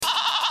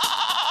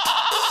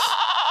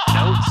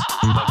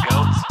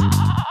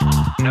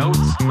Notes,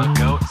 my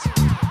goats.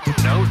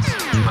 Notes,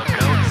 my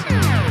goats.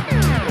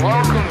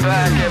 Welcome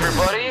back,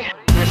 everybody.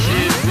 This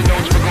is the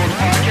Notes, my goats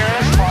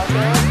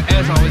podcast.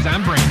 As always,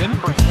 I'm Brandon.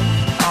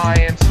 I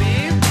am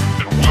Steve.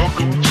 And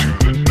welcome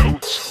to the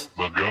Notes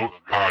My Goat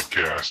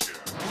podcast.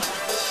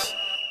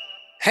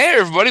 Hey,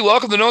 everybody.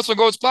 Welcome to the Notes, my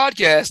goats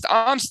podcast.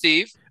 I'm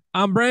Steve.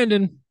 I'm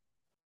Brandon.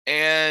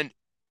 And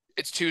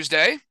it's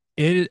Tuesday.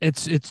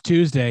 It's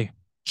Tuesday.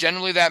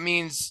 Generally, that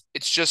means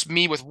it's just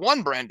me with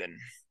one Brandon.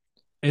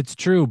 It's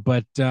true,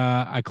 but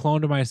I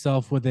cloned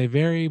myself with a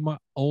very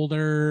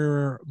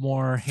older,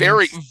 more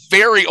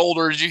very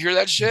older. Did you hear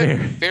that shit?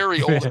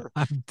 Very older.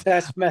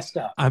 That's messed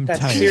up. That's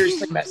tired.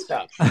 Seriously messed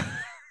up.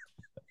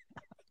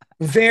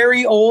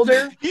 Very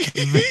older.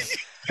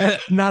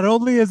 Not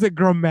only is it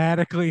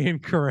grammatically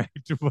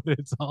incorrect, but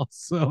it's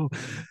also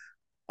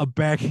a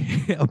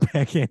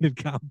backhanded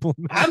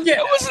compliment.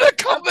 It wasn't a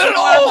compliment at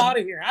all. I'm out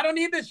of here. I don't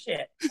need this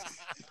shit.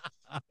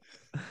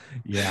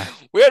 Yeah,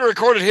 we had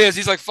recorded his.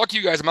 He's like, "Fuck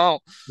you guys, I'm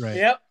out." Right.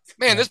 Yep.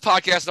 Man, this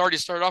podcast already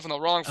started off on the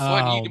wrong foot.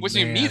 Oh, It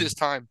wasn't even me this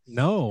time.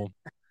 No.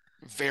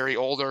 Very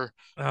older.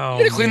 Oh,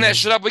 we gotta clean that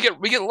shit up. We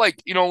get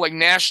like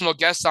national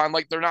guests on,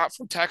 like they're not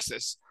from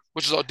Texas,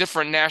 which is a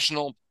different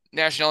nationality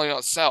in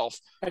itself.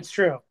 That's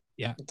true.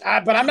 Yeah.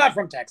 But I'm not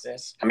from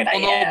Texas. I mean, I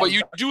am. But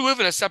you do live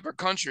in a separate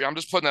country. I'm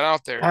just putting that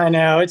out there. I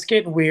know. It's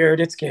getting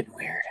weird. It's getting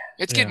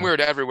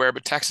weird everywhere,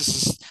 but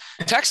Texas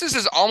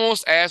is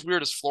almost as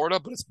weird as Florida,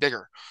 but it's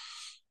bigger.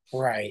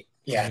 Right.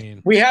 Yeah. I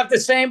mean, we have the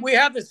same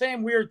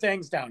weird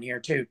things down here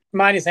too.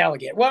 Minus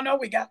alligator. Well, no,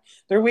 we got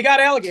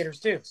alligators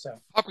too. So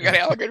fuck, we got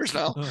alligators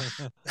now.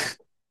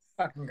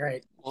 Fucking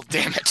great. Well,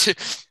 damn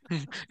it.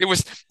 It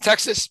was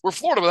Texas. We're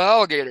Florida with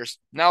alligators.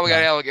 Now we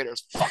got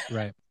alligators. Fuck.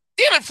 Right.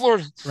 Damn it,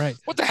 Florida. Right.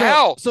 What the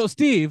hell? So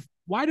Steve,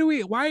 why are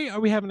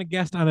we having a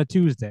guest on a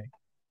Tuesday?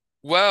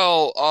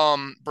 Well,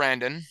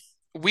 Brandon,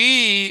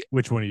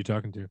 which one are you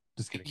talking to?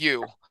 Just kidding.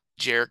 You,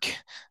 jerk.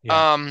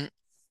 Yeah.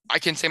 I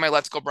can say my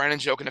 "Let's Go Brandon"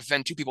 joke and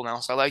offend two people now,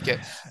 so I like it.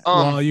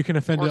 Well, you can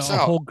offend a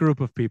whole group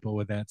of people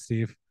with that,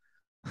 Steve.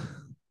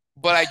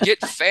 But I get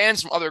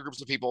fans from other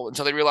groups of people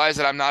until they realize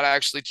that I'm not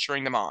actually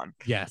cheering them on.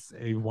 Yes,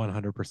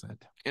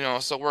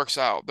 100%. So it works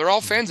out. They're all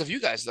fans of you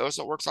guys, though,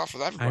 so it works out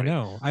for everybody. I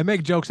know. I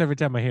make jokes every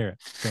time I hear it.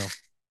 So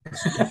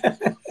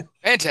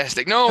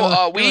fantastic.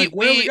 No, where are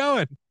we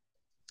going?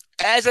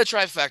 As a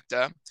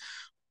trifecta,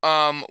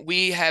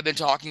 we have been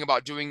talking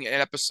about doing an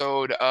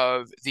episode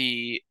of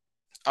the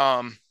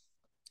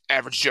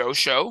Average Joe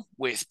show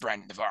with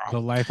Brandon Novara. The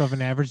Life of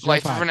an Average Joe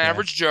Life podcast. of an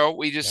Average Joe.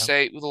 We just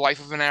say the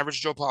Life of an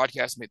Average Joe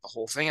podcast, make the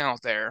whole thing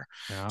out there.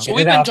 Yeah. So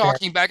we've been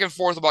talking back and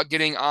forth about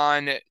getting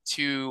on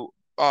to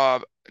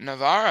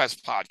Novara's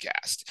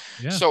podcast.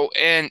 Yeah. So,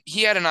 and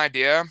he had an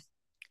idea,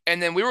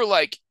 and then we were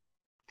like,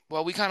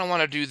 well, we kind of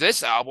want to do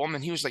this album.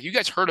 And he was like, you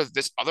guys heard of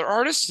this other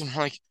artist? And I'm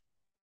like,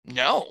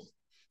 no.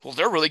 Well,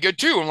 they're really good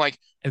too. I'm like,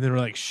 and then we're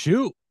like,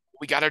 shoot,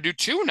 we got to do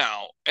two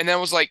now. And then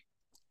it was like,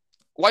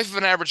 Life of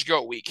an Average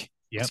Goat Week.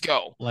 Yep. Let's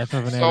go. Life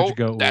of an Average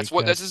Goat Week. That's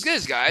what this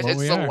is, guys. It's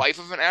the Life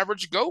of an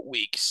Average Goat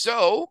Week.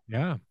 So,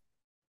 yeah,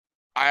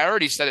 I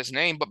already said his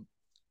name, but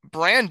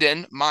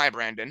Brandon, my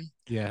Brandon.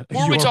 Yeah. Who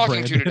are we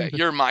talking to today?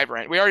 You're my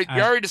Brandon. We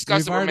already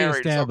discussed it. We're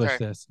married. Established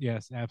this.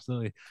 Yes,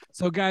 absolutely.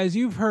 So, guys,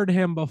 you've heard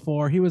him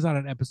before. He was on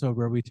an episode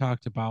where we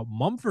talked about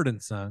Mumford and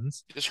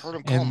Sons. You just heard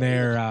him and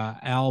their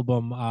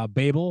album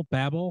Babel.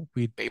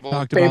 We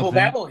talked Babel about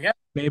Babel. Yeah.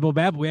 Babel.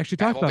 We actually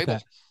talked about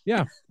that.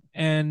 Yeah.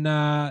 And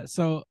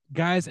so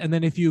guys, and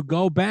then if you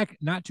go back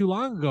not too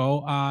long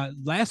ago,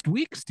 last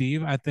week,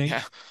 Steve, I think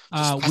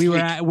we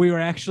were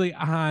actually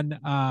on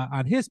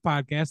his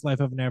podcast, Life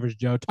of an Average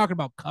Joe, talking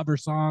about cover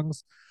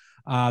songs,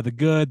 the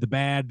good, the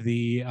bad,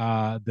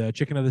 the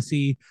chicken of the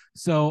sea.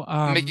 So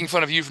making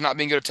fun of you for not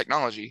being good at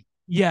technology.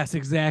 Yes,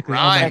 exactly.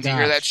 Rhyme. Do you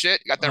hear that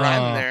shit? Got that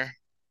rhyme in there.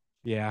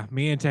 Yeah,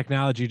 me and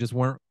technology just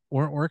weren't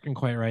working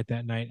quite right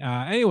that night.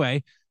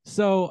 Anyway.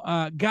 So,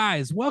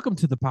 guys, welcome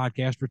to the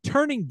podcast.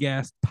 Returning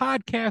guest,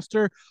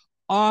 podcaster,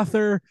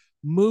 author,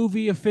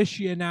 movie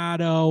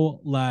aficionado,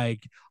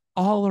 like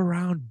all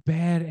around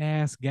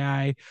badass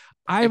guy.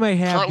 I may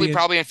have currently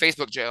probably in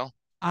Facebook jail.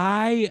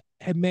 I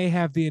may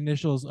have the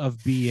initials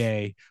of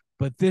BA,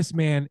 but this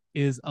man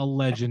is a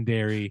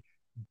legendary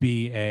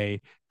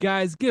BA.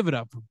 Guys, give it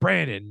up for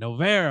Brandon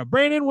Novara.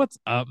 Brandon, what's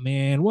up,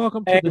 man?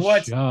 Welcome to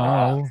the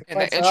show. And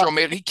that intro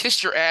made it. He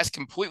kissed your ass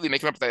completely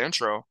making up that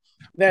intro.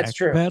 That's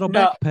true.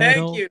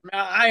 Thank you.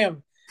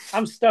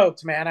 I'm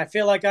stoked, man. I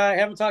feel like I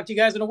haven't talked to you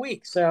guys in a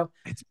week, so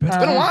it's been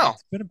a while.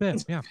 It's been a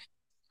bit, yeah.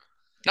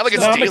 Not like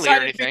it's daily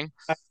or anything.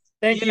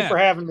 Thank you for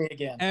having me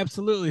again.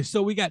 Absolutely.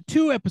 So we got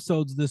 2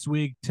 episodes this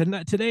week,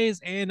 today's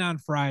and on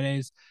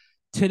Fridays.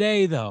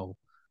 Today, though,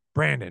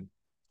 Brandon,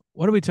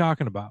 what are we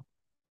talking about?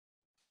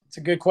 It's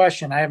a good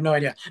question. I have no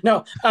idea.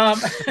 No, I'm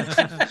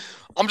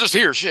just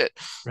here. Shit.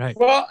 Right.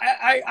 Well,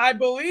 I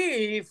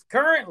believe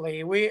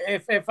currently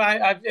if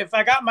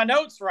I got my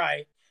notes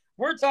right,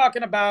 we're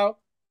talking about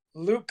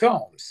Luke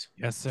Combs.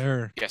 Yes,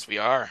 sir. Yes, we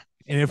are.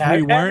 And if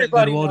we weren't,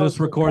 then we'll just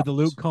record the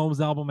Luke Combs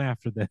album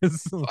after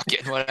this. Fuck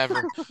it,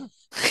 whatever.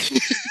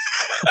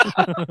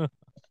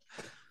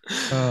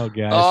 Oh,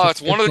 God. Oh,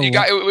 it's one of the, you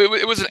got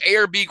it was an A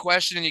or B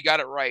question and you got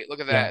it right. Look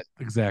at that.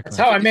 Exactly. That's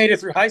how I made it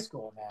through high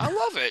school, man. I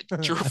love it.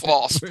 True or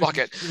false. Fuck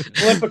it.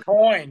 Flip a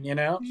coin, you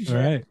know?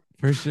 Right.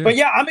 For sure. But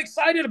yeah, I'm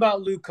excited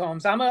about Luke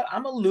Combs. I'm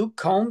a Luke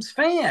Combs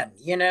fan,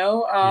 you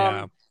know?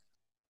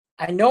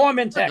 I know I'm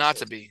in Texas. Not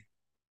to be.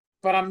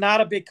 But I'm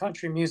not a big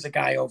country music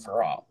guy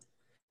overall.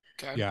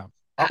 Okay. Yeah.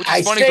 Which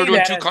is funny because we're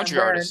doing two country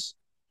artists.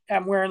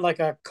 I'm wearing like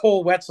a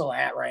Cole Wetzel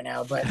hat right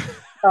now, but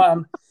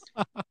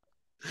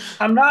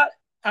I'm not.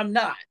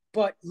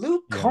 But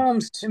Luke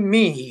Combs, to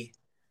me,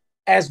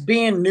 as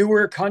being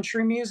newer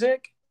country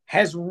music,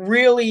 has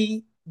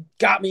really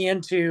got me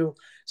into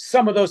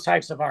some of those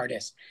types of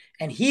artists.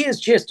 And he is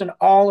just an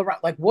all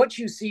around, like what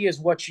you see is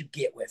what you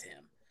get with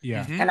him.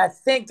 Yeah. Mm-hmm. And I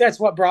think that's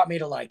what brought me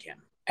to like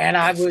him. And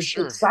I was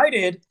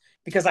excited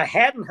because I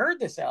hadn't heard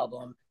this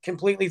album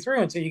completely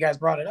through until you guys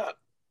brought it up.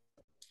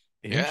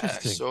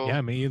 Interesting. So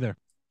yeah, me either.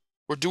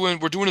 We're doing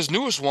his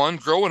newest one,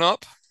 Growing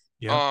Up.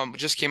 Yeah.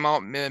 Just came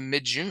out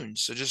mid-June,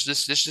 so just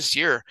this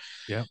year.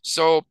 Yeah.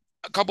 So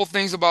a couple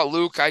things about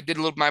Luke. I did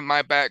a little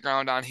my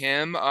background on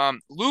him.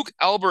 Luke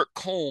Albert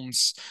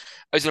Combs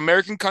is an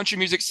American country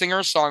music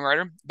singer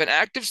songwriter. Been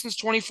active since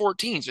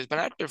 2014, so he's been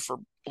active for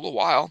a little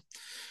while.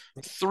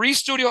 3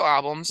 studio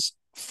albums,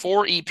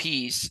 4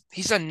 EPs.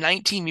 He's done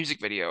 19 music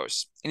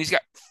videos, and he's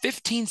got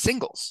 15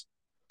 singles.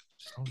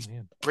 Oh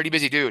man, pretty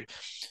busy dude.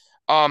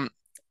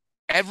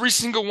 Every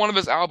single one of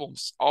his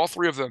albums, all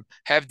 3 of them,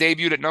 have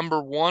debuted at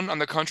 #1 on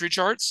the country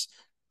charts,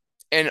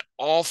 and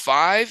all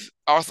 3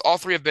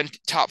 have been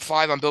top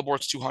 5 on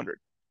Billboard's 200.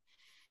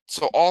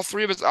 So all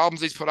 3 of his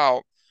albums he's put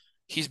out,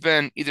 he's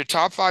been either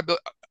top 5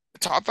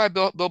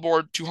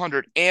 Billboard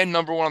 200 and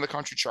 #1 on the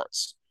country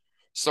charts.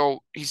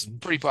 So he's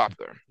pretty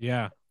popular.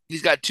 Yeah.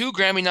 He's got 2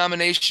 Grammy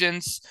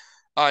nominations,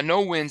 no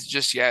wins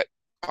just yet.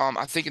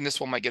 I think in this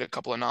one might get a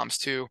couple of noms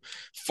too.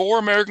 4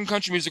 American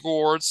Country Music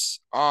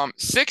Awards,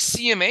 6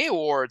 CMA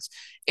Awards,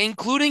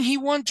 including he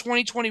won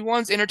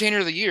 2021's Entertainer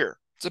of the Year.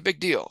 It's a big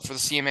deal for the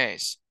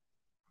CMAs.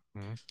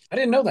 I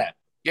didn't know that.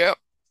 Yep.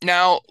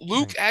 Now,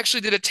 Luke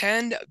actually did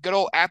attend good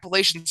old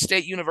Appalachian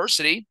State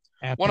University,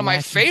 one of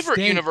my favorite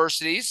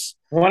universities.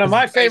 One of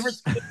my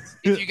favorites.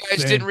 If you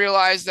guys didn't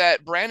realize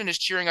that Brandon is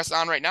cheering us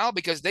on right now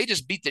because they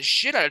just beat the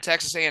shit out of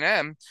Texas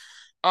A&M,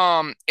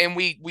 and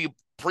we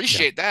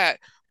appreciate that.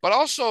 But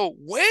also,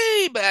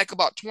 way back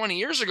about 20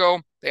 years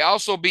ago, they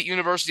also beat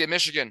University of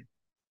Michigan.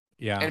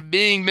 Yeah. And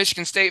being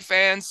Michigan State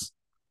fans,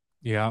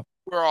 yeah,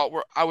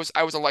 I was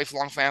a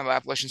lifelong fan of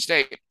Appalachian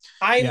State.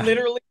 I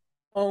literally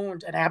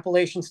owned an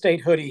Appalachian State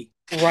hoodie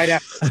right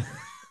after.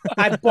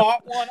 I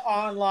bought one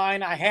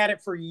online. I had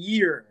it for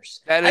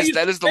years. That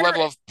is the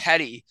level of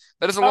petty.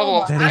 That is the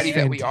level of petty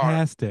that we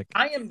are.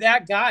 I am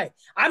that guy.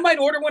 I might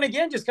order one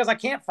again just because I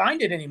can't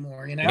find it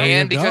anymore. You know,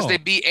 and because they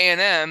beat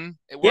A&M,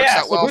 it works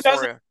out well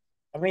for you.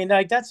 I mean,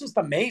 like that's just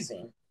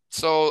amazing.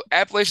 So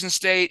Appalachian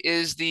State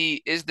is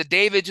the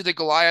David to the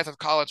Goliath of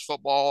college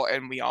football,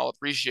 and we all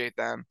appreciate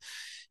them.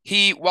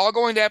 While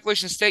going to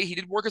Appalachian State, he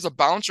did work as a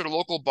bouncer at a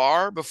local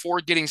bar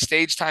before getting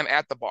stage time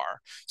at the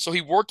bar. So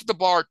he worked at the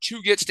bar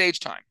to get stage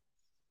time.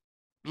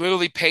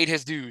 Literally paid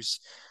his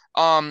dues.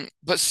 But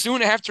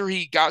soon after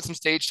he got some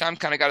stage time,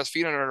 kind of got his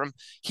feet under him,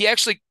 he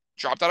actually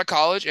dropped out of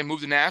college and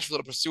moved to Nashville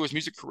to pursue his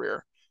music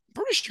career. I'm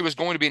pretty sure he was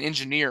going to be an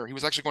engineer. He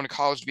was actually going to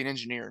college to be an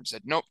engineer and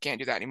said, nope, can't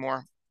do that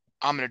anymore.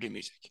 I'm going to do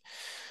music.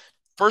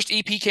 First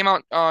EP came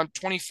out in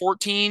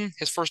 2014.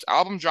 His first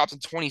album dropped in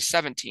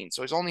 2017.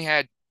 So he's only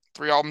had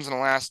 3 albums in the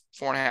last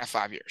 4.5,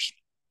 5 years.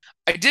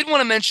 I did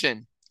want to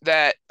mention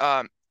that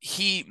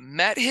he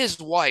met his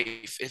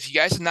wife. If you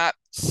guys have not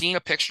seen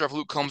a picture of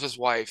Luke Combs'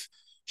 wife,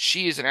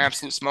 she is an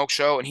absolute smoke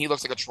show, and he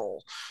looks like a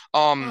troll.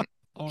 He'll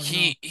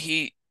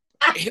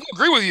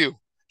agree with you.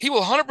 He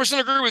will 100%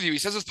 agree with you. He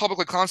says this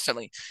publicly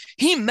constantly.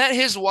 He met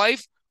his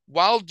wife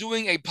while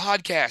doing a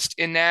podcast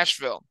in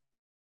Nashville.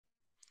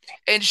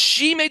 And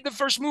she made the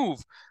first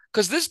move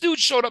because this dude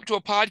showed up to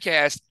a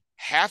podcast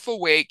half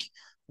awake,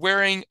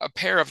 wearing a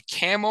pair of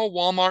camo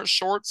Walmart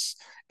shorts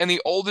and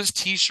the oldest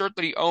t-shirt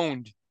that he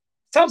owned.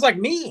 Sounds like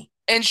me.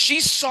 And she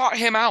sought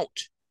him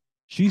out.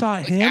 She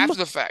sought him? After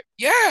the fact.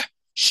 Yeah.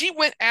 She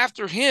went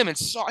after him and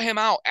sought him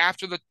out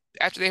after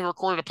they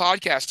recorded a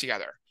podcast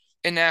together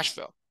in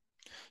Nashville.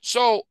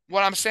 So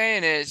what I'm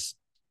saying is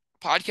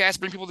podcasts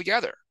bring people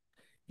together.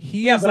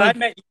 I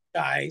met you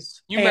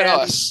guys. You met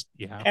us.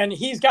 Yeah. And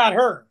he's got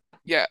her.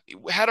 Yeah.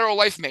 Hetero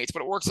life mates,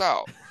 but it works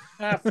out.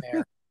 Not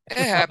fair. It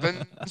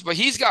happens. But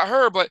he's got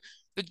her, but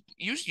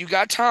you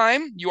got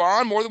time. You are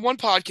on more than one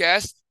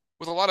podcast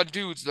with a lot of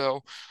dudes,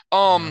 though.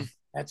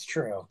 That's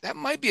true. That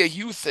might be a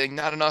you thing,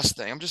 not an us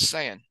thing. I'm just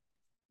saying.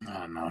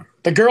 No.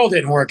 The girl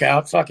didn't work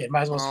out. Fuck it.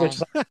 Might as well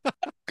switch.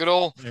 Good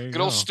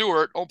old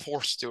Stuart. Oh,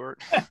 poor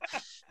Stuart.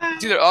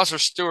 It's either us or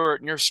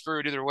Stuart, and you're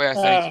screwed either way, I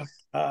think.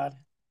 God.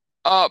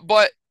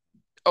 But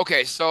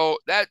okay, so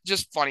that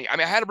just funny. I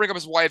mean, I had to bring up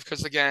his wife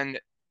because again,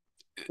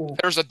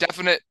 there's a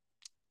definite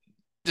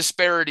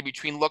disparity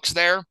between looks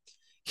there.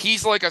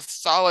 He's like a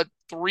solid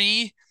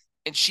 3,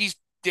 and she's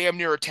damn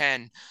near a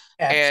 10.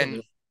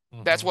 Absolutely.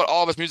 That's what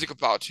all of his music is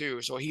about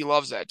too. So he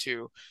loves that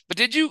too. But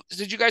did you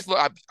guys look?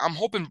 I'm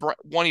hoping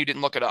one of you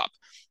didn't look it up.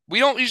 We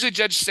don't usually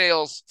judge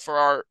sales for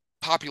our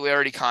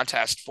popularity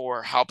contest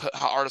for how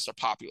artists are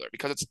popular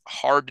because it's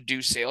hard to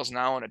do sales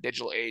now in a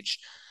digital age.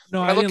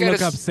 No, I didn't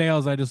look up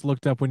sales. I just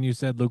looked up when you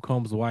said Luke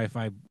Combs' wife.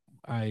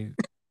 And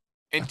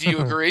do you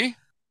agree?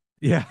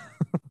 Yeah.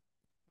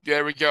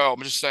 There we go.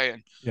 I'm just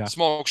saying. Yeah.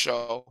 Smoke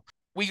show.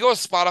 We go to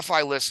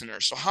Spotify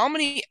listeners. So how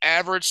many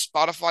average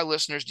Spotify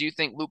listeners do you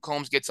think Luke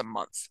Combs gets a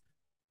month?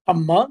 A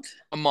month?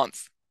 A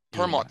month.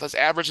 Per month. That's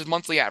average, is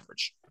monthly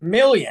average.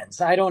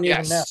 Millions. I don't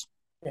even know.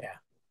 Yeah.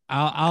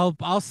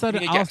 I'll set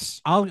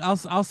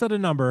I'll set a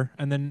number,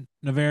 and then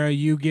Novara,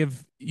 you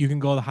can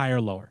go the higher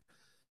or lower.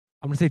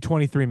 I'm gonna say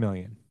 23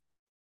 million.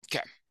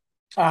 Okay.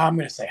 I'm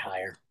gonna say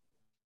higher.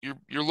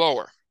 You're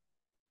lower.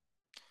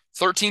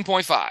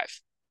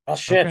 13.5. Oh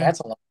shit, okay. That's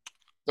a lot.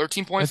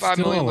 13.5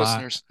 million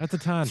listeners. That's a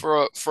ton.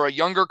 For a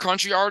younger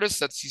country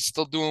artist, he's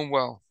still doing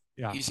well.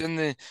 Yeah. He's in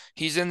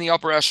the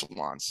upper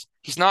echelons.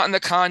 He's not in the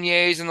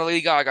Kanyes and the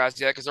Lady Gagas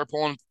yet because they're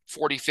pulling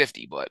 40,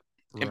 50, but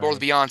in both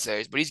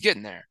Beyonce's, but he's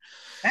getting there.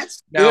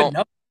 That's good.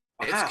 Wow.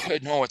 It's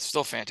good. No, it's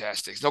still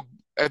fantastic. So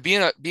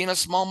being a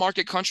small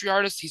market country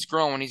artist, he's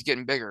growing, he's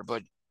getting bigger,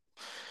 but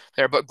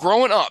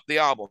Growing Up, the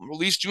album,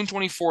 released June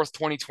 24th,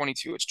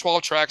 2022. It's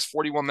 12 tracks,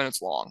 41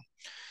 minutes long.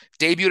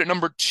 Debuted at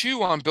number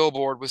 2 on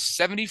Billboard with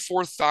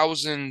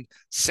 74,000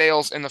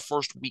 sales in the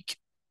first week.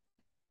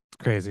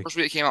 Crazy. First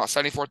week it came out,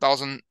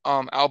 74,000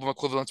 album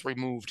equivalents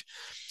removed.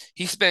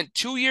 He spent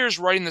 2 years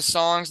writing the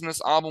songs in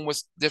this album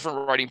with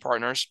different writing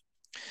partners.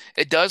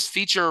 It does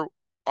feature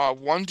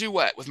one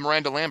duet with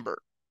Miranda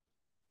Lambert.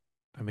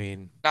 I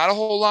mean, not a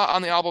whole lot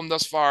on the album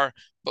thus far,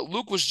 but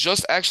Luke was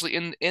just actually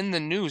in the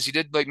news. He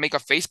did make a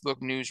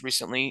Facebook news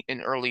recently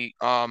in early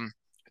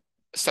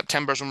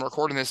September when we're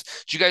recording this.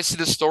 Did you guys see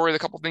the story, the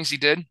couple things he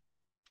did?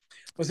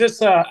 Was this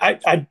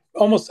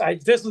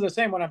this is the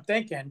same one I'm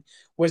thinking,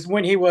 was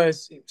when he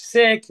was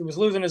sick, he was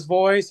losing his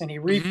voice, and he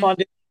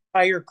refunded the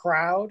entire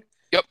crowd.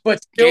 Yep.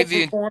 But still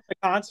performed the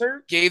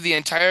concert? Gave the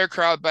entire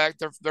crowd back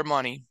their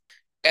money.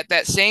 At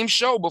that same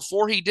show,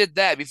 before he did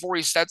that, before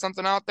he said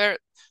something out there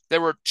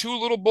were 2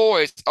 little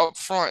boys up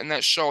front in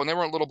that show, and they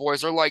weren't little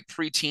boys. They're like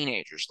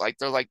pre-teenagers. Like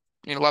they're like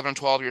 11 and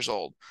 12 years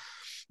old.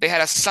 They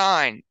had a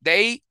sign.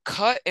 They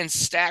cut and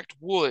stacked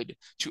wood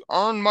to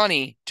earn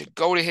money to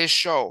go to his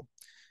show.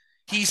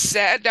 He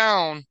sat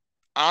down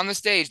on the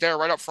stage there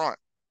right up front,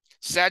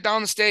 sat down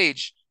on the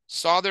stage,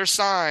 saw their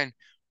sign,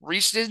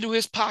 reached into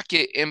his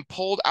pocket and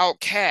pulled out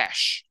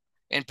cash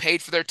and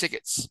paid for their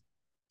tickets.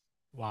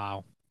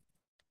 Wow.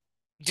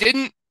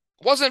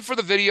 Wasn't for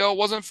the video,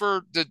 wasn't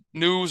for the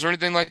news or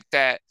anything like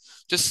that.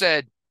 Just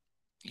said,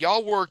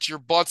 y'all worked your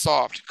butts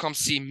off to come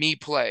see me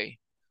play.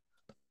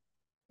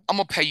 I'm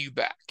going to pay you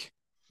back.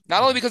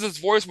 Not only because his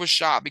voice was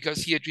shot,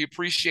 because he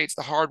appreciates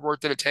the hard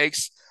work that it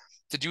takes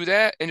to do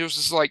that. And it was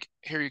just like,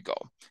 here you go.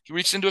 He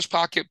reached into his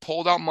pocket,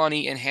 pulled out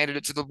money, and handed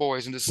it to the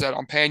boys and just said,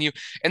 I'm paying you.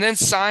 And then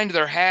signed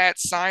their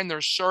hats, signed their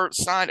shirt,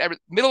 signed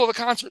middle of the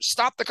concert,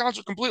 stopped the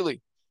concert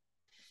completely.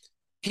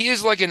 He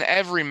is like an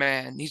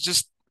everyman.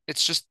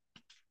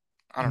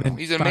 I don't know.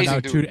 He's an amazing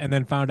dude. And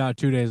then found out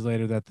 2 days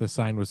later that the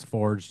sign was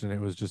forged and it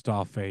was just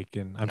all fake.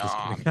 And I'm just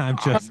kidding. I'm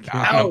just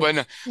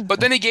kidding. But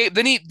then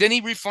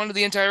he refunded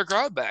the entire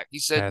crowd back. He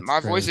said, That's my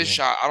crazy. voice is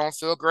shot. I don't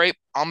feel great.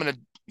 I'm gonna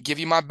give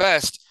you my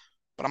best,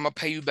 but I'm gonna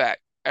pay you back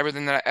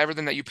everything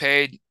that you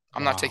paid.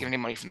 I'm not taking any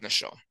money from this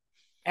show.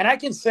 And I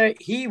can say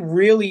he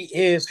really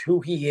is who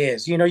he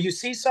is. You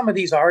see some of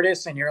these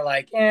artists and you're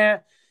like,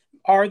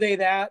 are they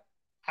that?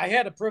 I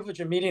had the privilege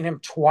of meeting him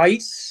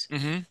twice.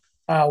 Mm-hmm.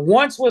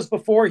 Once was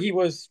before he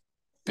was,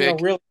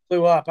 really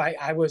blew up.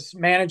 I was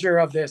manager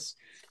of this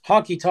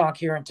honky tonk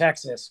here in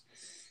Texas,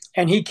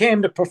 and he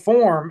came to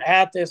perform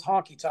at this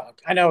honky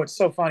tonk. I know, it's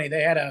so funny.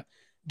 They had a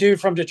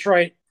dude from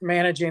Detroit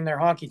managing their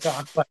honky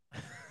tonk, but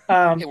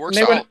it works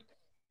out.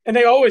 And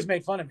they always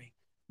made fun of me.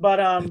 But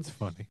it's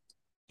funny.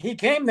 He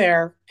came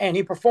there and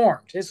he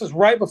performed. This was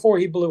right before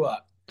he blew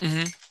up.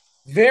 Mm-hmm.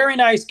 Very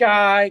nice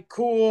guy,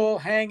 cool,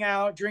 hang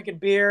out, drinking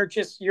beer,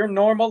 just your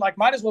normal, like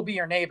might as well be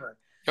your neighbor.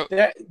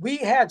 That we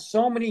had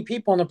so many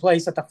people in the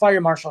place that the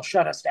fire marshal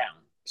shut us down.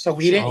 So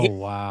we didn't. Oh,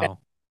 wow.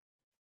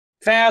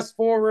 Fast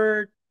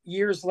forward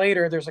years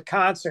later, there's a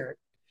concert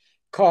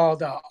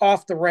called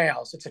Off the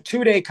Rails. It's a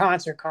 2-day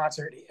country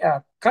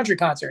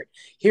concert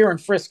here in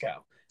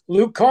Frisco.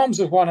 Luke Combs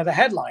was one of the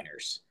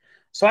headliners.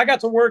 So I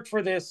got to work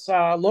for this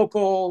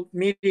local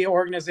media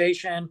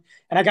organization,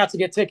 and I got to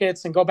get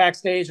tickets and go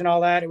backstage and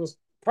all that. It was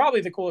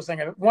probably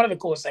one of the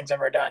coolest things I've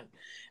ever done.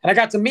 And I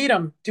got to meet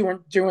him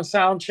doing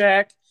sound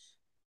check.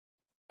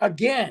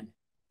 Again,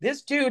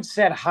 this dude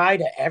said hi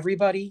to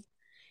everybody.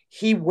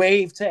 He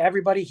waved to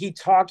everybody. He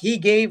talked. He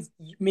gave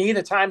me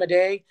the time of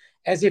day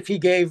as if he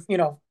gave,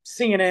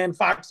 CNN,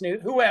 Fox News,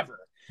 whoever,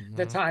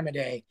 the time of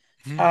day.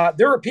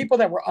 There were people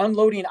that were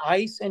unloading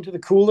ice into the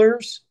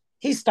coolers.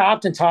 He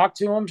stopped and talked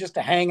to them just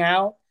to hang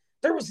out.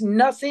 There was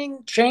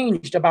nothing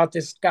changed about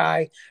this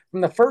guy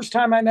from the first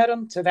time I met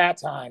him to that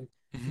time.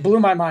 Blew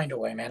my mind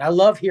away, man. I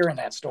love hearing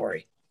that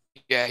story.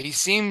 Yeah, he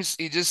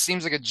just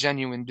seems like a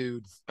genuine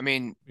dude. I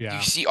mean, you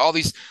Yeah. see all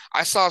these.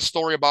 I saw a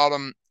story about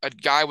him. A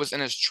guy was in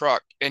his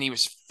truck and he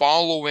was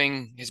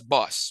following his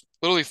bus.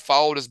 Literally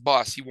followed his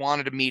bus. He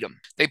wanted to meet him.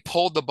 They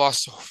pulled the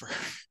bus over.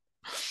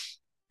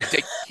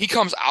 He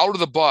comes out of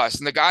the bus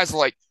and the guy's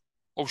like,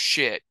 "Oh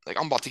shit! Like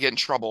I'm about to get in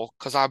trouble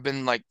because I've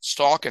been like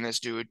stalking this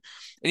dude."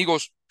 And he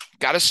goes,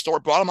 "Got his story."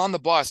 Brought him on the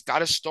bus.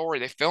 Got his story.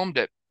 They filmed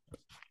it,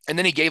 and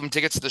then he gave him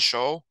tickets to the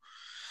show.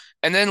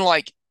 And then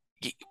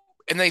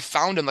and they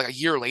found him like a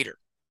year later,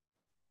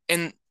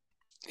 and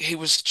he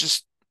was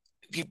just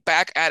he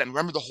back at him.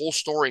 Remember the whole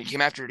story and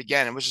came after it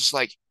again. It was just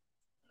like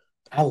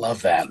I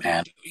love that,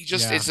 man. he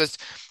just Yeah. it's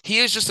just he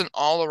is just an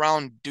all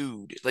around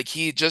dude. Like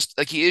he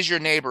is your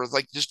neighbor,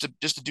 like just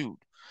a dude.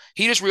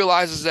 He just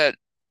realizes that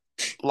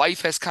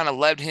life has kind of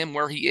led him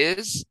where he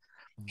is.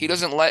 He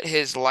doesn't let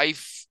his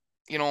life,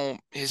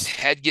 his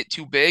head get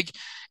too big.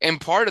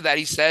 And part of that,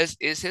 he says,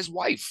 is his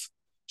wife.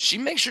 She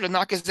makes sure to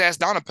knock his ass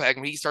down a peg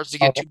when he starts to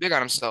Oh, get too big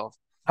on himself.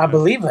 I Yeah.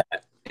 believe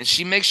that. And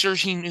she makes sure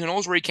he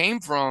knows where he came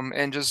from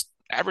and just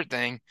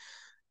everything.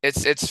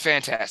 It's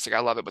fantastic. I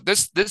love it. But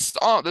this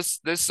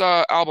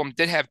album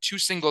did have two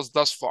singles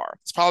thus far.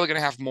 It's probably gonna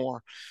have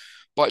more.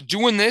 But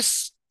doing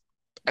this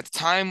at the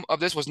time of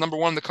this was number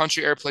one in the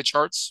country airplay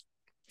charts.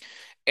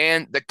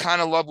 And the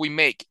kind of love we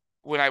make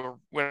when I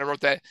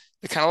wrote that,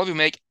 the kind of love we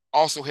make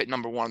also hit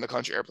number one in the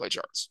country airplay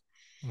charts.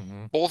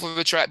 Mm-hmm.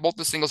 Both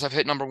the singles have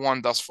hit number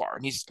one thus far,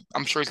 and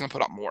I'm sure he's gonna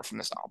put out more from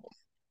this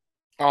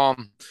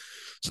album.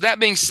 So that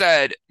being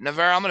said,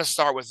 Novara, I'm gonna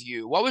start with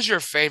you. What was your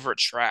favorite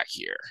track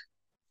here?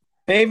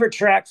 Favorite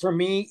track for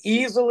me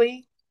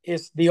easily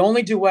is the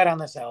only duet on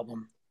this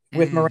album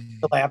with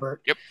Miranda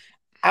Lambert, Yep.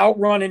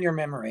 Outrun in Your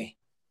Memory.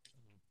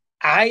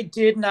 I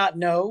did not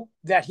know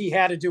that he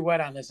had a duet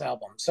on this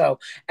album. So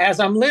as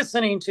I'm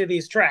listening to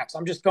these tracks,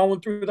 I'm just going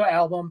through the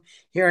album,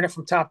 hearing it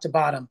from top to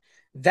bottom.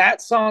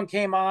 That song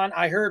came on.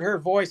 I heard her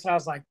voice and I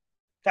was like,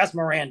 that's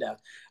Miranda.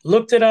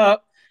 Looked it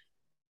up.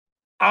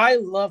 I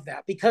love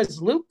that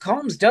because Luke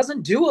Combs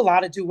doesn't do a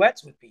lot of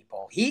duets with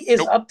people. He is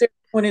Nope. up there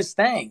doing his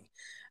thing.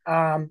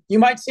 You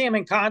might see him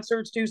in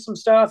concerts do some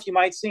stuff. You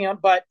might see him,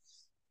 but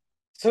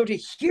so to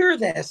hear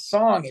this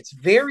song, it's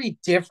very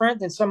different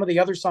than some of the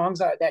other songs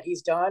that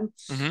he's done.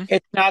 Mm-hmm.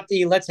 It's not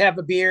the let's have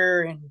a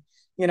beer and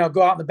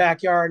go out in the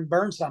backyard and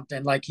burn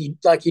something like he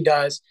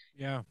does.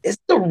 Yeah. It's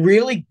a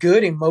really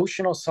good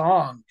emotional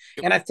song.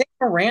 Yep. And I think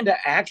Miranda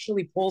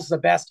actually pulls the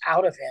best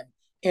out of him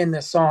in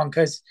this song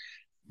because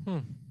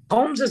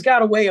Holmes has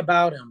got a way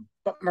about him,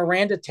 but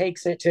Miranda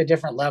takes it to a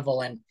different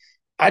level. And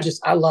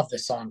I love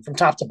this song from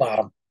top to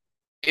bottom.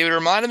 It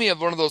reminded me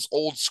of one of those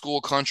old school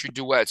country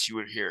duets you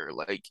would hear.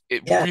 Like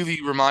it Yeah.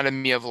 really reminded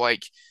me of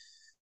like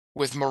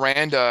with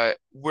Miranda,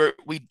 where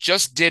we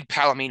just did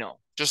Palomino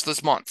just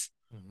this month.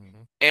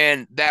 Mm-hmm.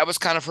 And that was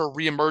kind of her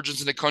reemergence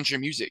into country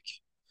music.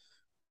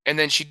 And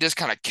then she just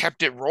kind of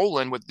kept it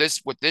rolling with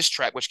this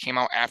track, which came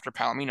out after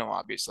Palomino,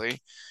 obviously.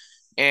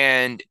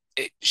 And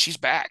she's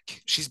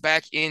back. She's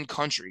back in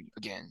country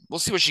again. We'll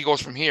see where she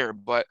goes from here,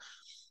 but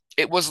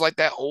it was like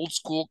that old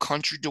school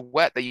country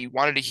duet that you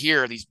wanted to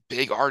hear these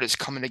big artists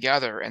coming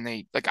together. And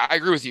I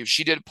agree with you.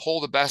 She did pull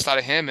the best out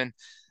of him. And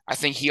I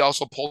think he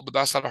also pulled the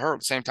best out of her at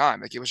the same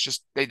time. Like it was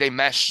just, they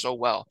meshed so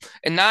well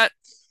and not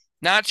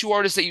two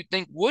artists that you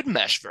think would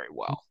mesh very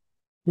well.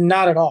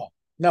 Not at all.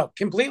 No,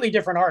 completely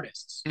different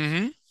artists.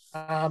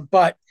 Mm-hmm.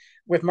 But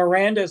with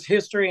Miranda's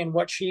history and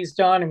what she's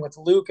done and with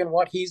Luke and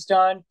what he's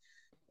done,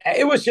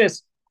 it was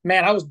just,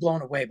 man, I was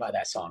blown away by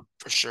that song.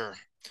 For sure.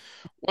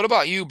 What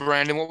about you,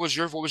 Brandon? What was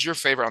your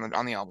favorite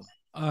on the album?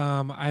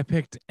 I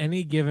picked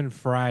Any Given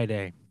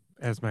Friday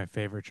as my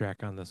favorite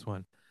track on this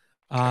one.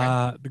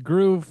 Okay. The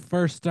groove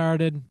first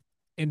started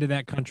into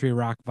that country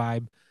rock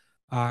vibe.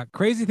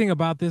 Crazy thing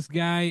about this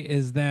guy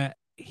is that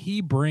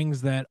he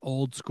brings that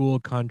old school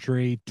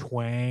country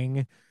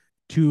twang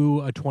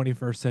to a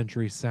 21st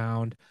century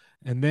sound.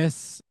 And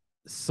this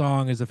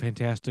song is a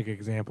fantastic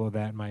example of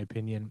that, in my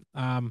opinion.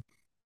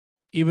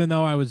 Even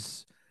though I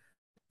was,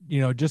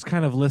 just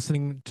kind of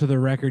listening to the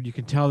record, you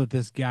can tell that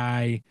this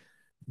guy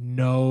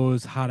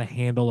knows how to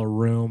handle a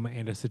room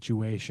and a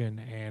situation.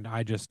 And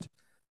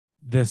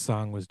this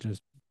song was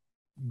just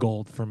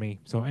gold for me.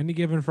 So Any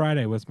Given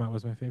Friday was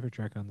my favorite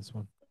track on this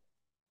one.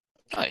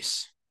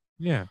 Nice.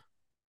 Yeah.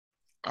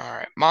 All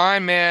right. My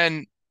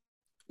man,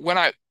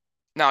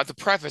 now to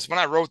preface, when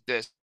I wrote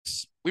this,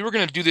 we were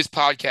going to do this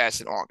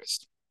podcast in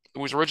August. It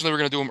was originally we were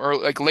going to do them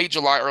early, like late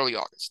July, early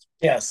August.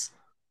 Yes.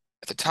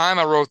 At the time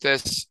I wrote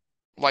this,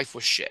 life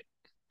was shit.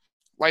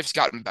 Life's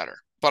gotten better,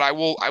 but I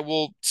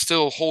will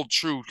still hold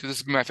true to this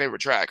is my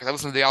favorite track because I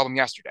listened to the album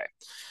yesterday,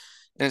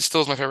 and it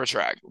still is my favorite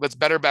track. That's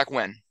Better Back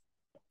When.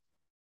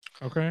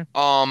 Okay.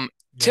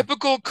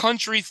 Typical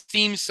country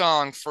theme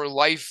song for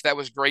life that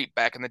was great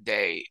back in the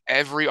day.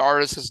 Every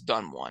artist has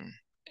done one,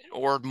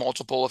 or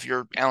multiple if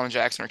you're Alan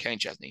Jackson or Kenny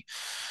Chesney.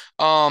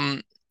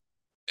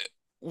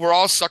 We're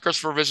all suckers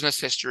for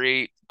revisionist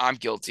history. I'm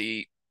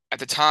guilty. At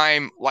the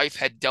time, life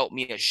had dealt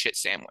me a shit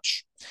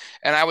sandwich.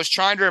 And I was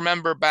trying to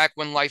remember back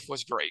when life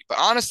was great. But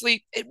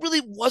honestly, it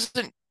really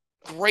wasn't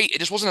great. It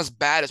just wasn't as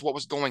bad as what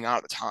was going on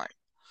at the time.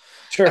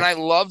 Sure. And I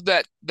loved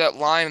that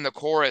line in the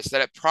chorus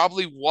that it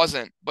probably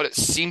wasn't, but it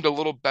seemed a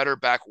little better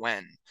back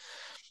when.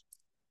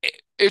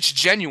 It's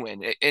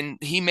genuine, and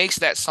he makes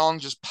that song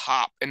just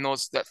pop and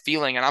that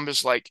feeling. And I'm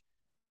just like,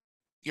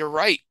 you're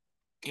right.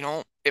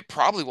 It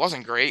probably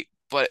wasn't great,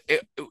 but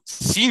it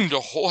seemed a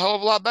whole hell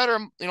of a lot better,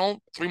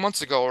 3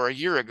 months ago or a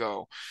year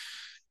ago.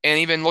 And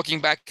even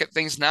looking back at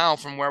things now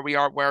from where we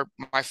are, where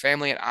my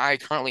family and I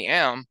currently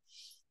am,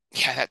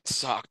 yeah, that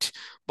sucked.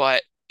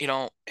 But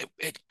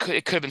it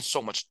could have been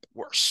so much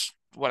worse.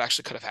 What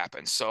actually could have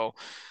happened. So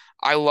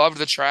I loved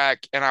the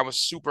track, and I was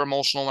super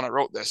emotional when I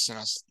wrote this, and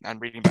I'm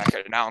reading back at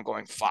it now and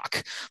going,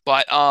 fuck.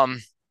 But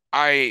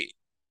I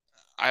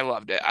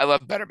loved it. I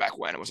loved Better Back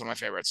When. It was one of my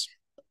favorites.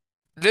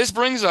 This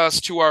brings us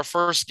to our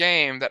first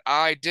game that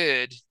I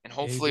did, and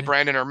hopefully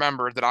Brandon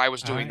remembered that I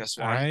was doing this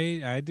one.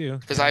 I do.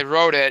 Because I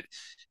wrote it,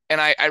 and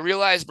I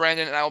realized,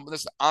 Brandon, and I opened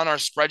this on our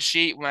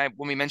spreadsheet when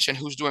we mentioned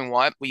who's doing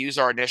what, we use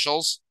our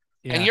initials.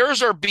 Yeah. And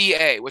yours are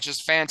BA, which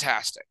is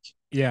fantastic.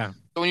 Yeah.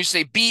 So when you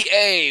say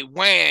BA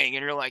Wang,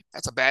 and you're like,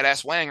 that's a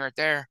badass Wang right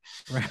there.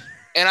 Right.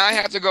 And I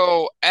have to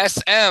go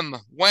SM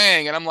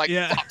Wang, and I'm like,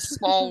 fuck,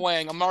 small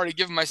Wang. I'm already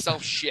giving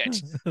myself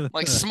shit.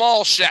 Like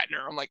small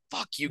Shatner. I'm like,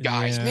 fuck you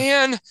guys,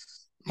 man.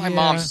 My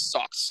mom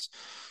sucks.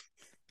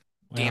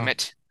 Wow. Damn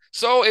it.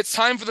 So it's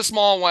time for the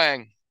small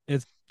Wang.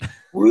 It's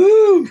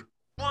woo.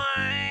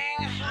 Wang,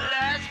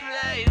 let's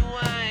play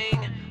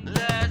Wang.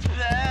 Let's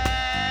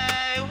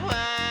play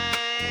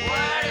Wang.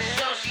 Word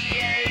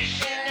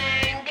association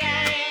name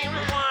game.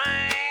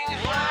 Wang.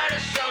 Word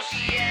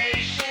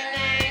association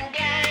name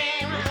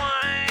game.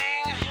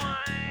 Wang.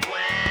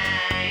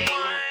 Wang.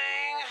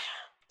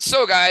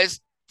 So guys,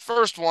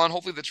 first one,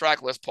 hopefully the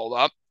track list pulled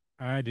up.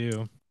 I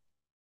do.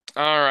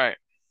 All right.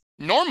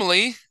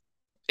 Normally,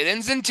 it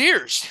ends in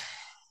tears.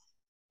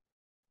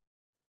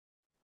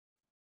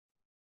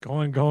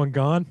 Going, gone.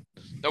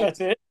 Nope.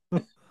 That's it.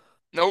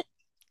 Nope.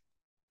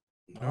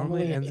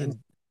 Normally ends in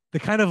the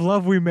kind of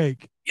love we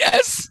make.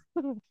 Yes.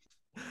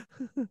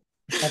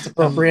 That's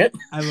appropriate.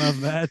 I love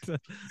that.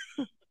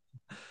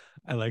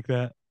 I like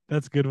that.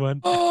 That's a good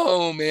one.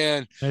 Oh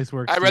man. Nice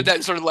work. I read that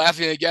and started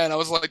laughing again. I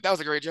was like, that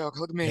was a great joke.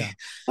 Look at me.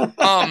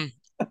 Yeah.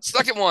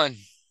 Second one.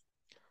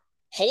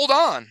 Hold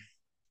on.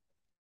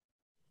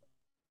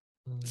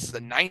 This is a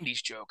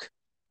 90s joke.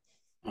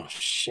 Oh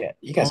shit.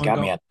 You guys got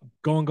me at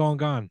going,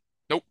 gone.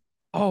 Nope.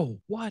 Oh,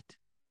 what?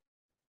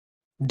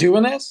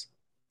 Doing this?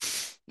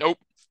 Nope.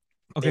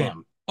 Okay.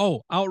 Damn.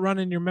 Oh,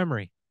 outrunning your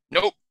memory.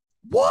 Nope.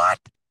 What?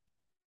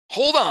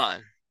 Hold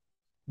on.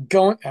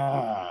 Going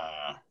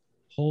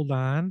Hold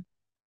on.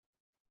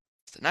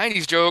 It's a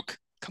 90s joke.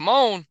 Come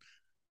on.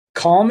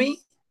 Call me?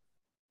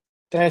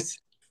 That's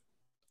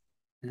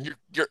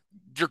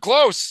you're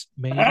close.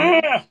 Maybe.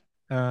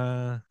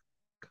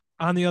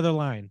 On the other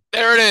line.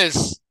 There it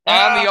is.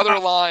 On the other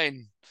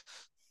line.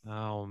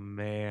 Oh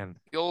man.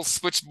 The old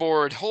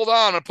switchboard. Hold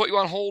on, I'll put you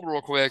on hold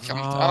real quick. I'm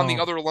on the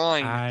other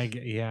line.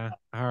 Yeah.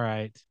 All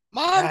right.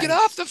 Mom, get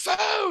off the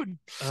phone.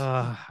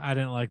 I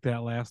didn't like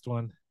that last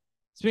one.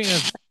 Speaking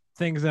of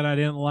things that I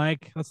didn't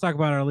like, let's talk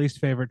about our least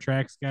favorite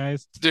tracks,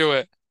 guys. Let's do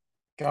it.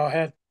 Go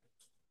ahead.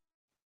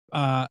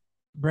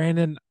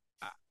 Brandon,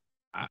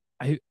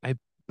 I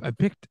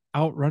picked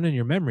Outrunning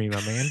Your Memory,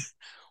 my man.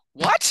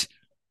 What?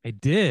 I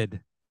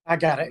did. I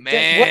got it.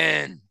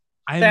 Man.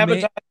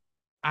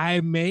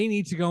 I may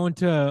need to go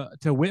into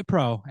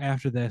Whitpro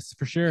after this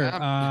for sure.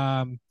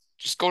 Yeah.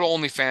 Just go to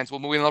OnlyFans.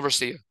 We'll never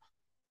see you.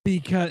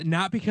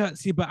 Not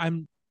because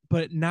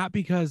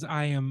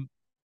I am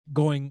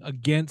going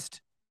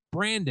against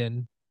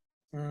Brandon,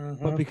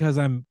 but because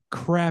I'm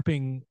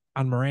crapping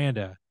on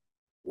Miranda.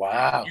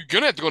 Wow. You're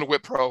gonna have to go to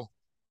Whitpro.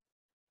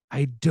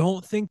 I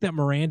don't think that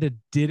Miranda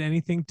did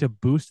anything to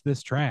boost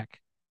this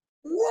track.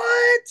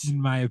 What? In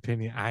my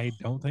opinion, I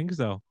don't think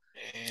so.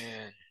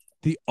 Man.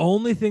 The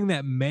only thing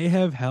that may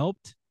have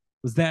helped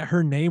was that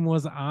her name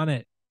was on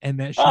it and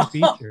that she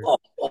featured.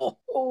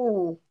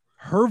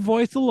 Her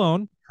voice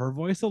alone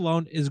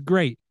is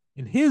great,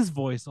 and his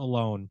voice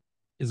alone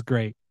is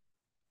great.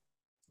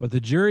 But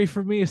the jury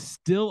for me is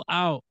still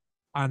out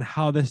on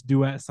how this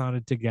duet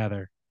sounded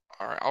together.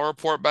 All right, I'll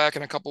report back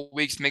in a couple of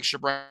weeks, make sure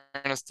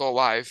Brandon's still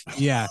alive.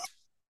 Yeah.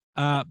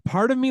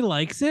 Part of me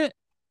likes it,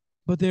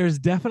 but there's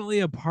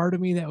definitely a part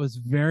of me that was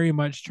very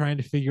much trying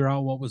to figure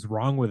out what was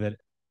wrong with it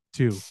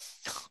too.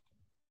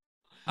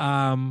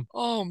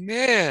 Oh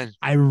man.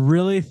 I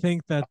really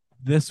think that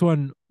this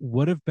one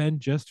would have been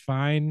just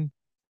fine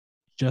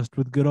just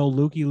with good old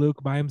Lukey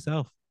Luke by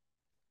himself.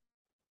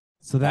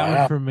 So that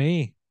one for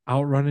me,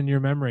 Outrunning Your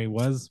Memory,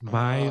 was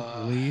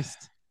my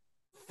least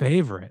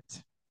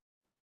favorite.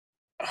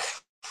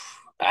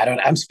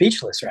 I'm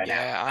speechless right now.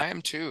 Yeah, I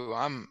am too.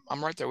 I'm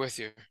right there with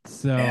you.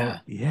 So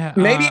yeah.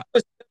 Maybe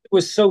it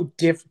was so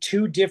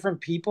two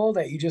different people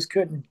that you just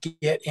couldn't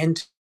get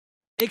into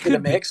the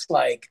mix.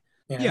 Like,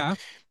 yeah.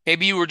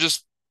 Maybe you were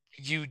just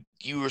you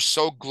were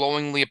so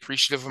glowingly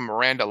appreciative of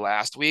Miranda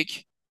last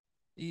week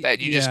that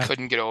you just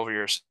couldn't get over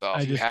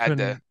yourself. You had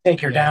to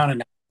take her down.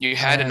 And You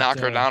had to knock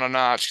her down a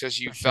notch because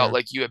you felt sure.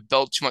 like you had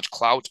built too much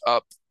clout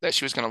up that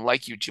she was going to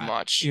like you too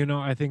much.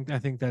 I think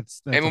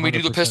that's and when we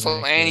do the Pistol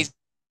accurate. Annie's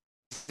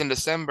in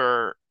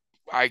December,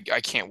 I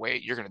can't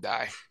wait. You're going to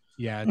die.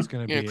 Yeah, it's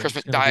gonna be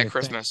Christmas, die at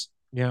Christmas.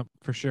 Yeah,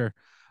 for sure.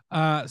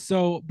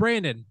 So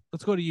Brandon,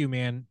 let's go to you,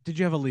 man. Did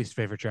you have a least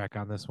favorite track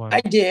on this one?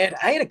 I did.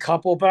 I had a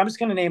couple, but I'm just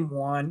going to name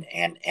one,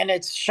 and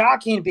it's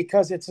shocking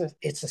because it's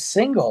a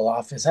single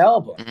off his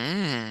album.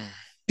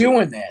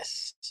 Doing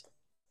This,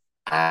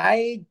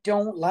 I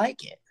don't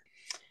like it.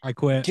 I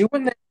quit.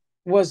 Doing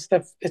This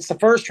it's the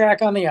first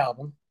track on the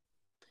album.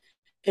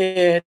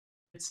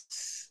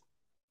 It's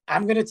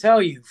I'm going to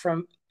tell you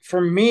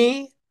for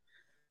me,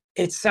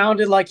 it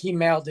sounded like he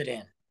mailed it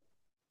in.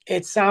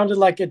 It sounded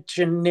like a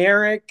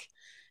generic,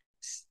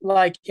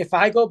 like if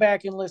I go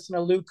back and listen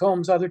to Luke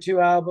Combs' other two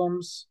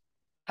albums,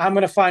 I'm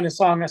going to find a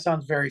song that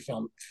sounds very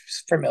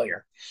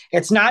familiar.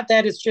 It's not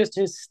that it's just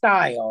his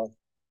style.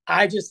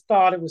 I just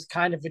thought it was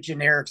kind of a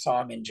generic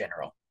song in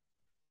general.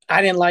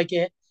 I didn't like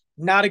it.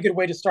 Not a good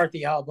way to start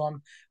the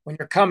album. When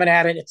you're coming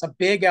at it, it's a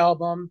big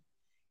album.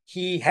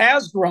 He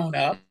has grown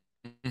up.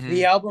 Mm-hmm.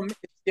 The album is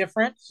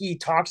different. He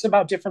talks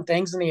about different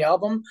things in the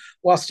album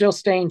while still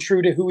staying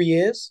true to who he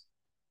is.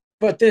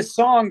 But this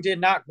song did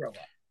not grow up.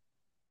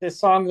 This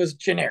song was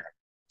generic.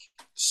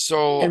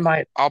 So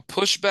I'll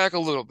push back a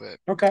little bit.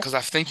 Okay. Because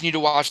I think you need to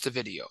watch the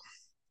video.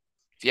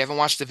 If you haven't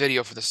watched the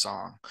video for the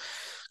song.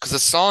 Because the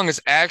song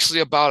is actually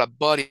about a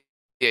buddy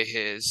of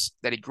his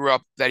that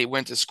he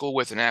went to school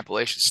with in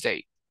Appalachian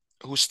State,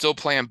 who's still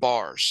playing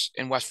bars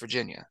in West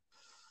Virginia.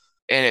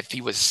 And if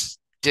he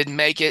didn't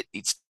make it,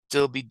 he'd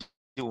still be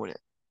doing it.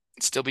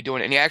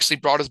 And he actually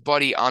brought his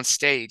buddy on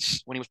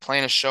stage when he was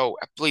playing a show,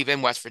 I believe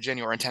in West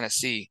Virginia or in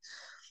Tennessee,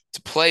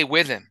 to play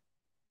with him.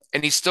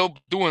 And he's still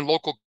doing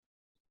local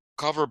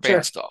cover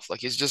band stuff. Like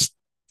that's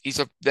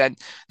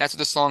what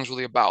the song's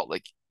really about.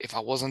 Like if I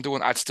wasn't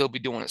doing, I'd still be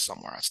doing it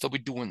somewhere. I'd still be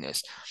doing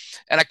this.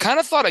 And I kind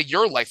of thought of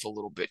your life a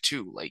little bit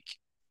too. Like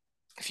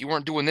if you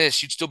weren't doing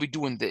this, you'd still be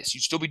doing this.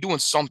 You'd still be doing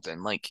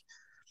something. Like,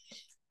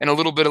 and a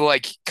little bit of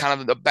like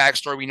kind of the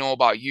backstory we know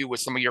about you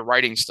with some of your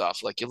writing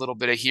stuff, like a little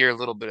bit of here, a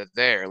little bit of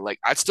there. Like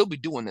I'd still be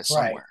doing this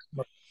somewhere.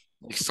 Right.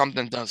 Like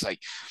something does like,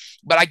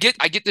 but I get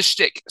the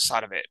shtick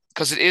side of it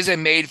because it is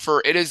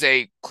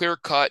a clear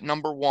cut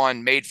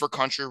 #1 made for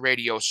country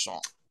radio song,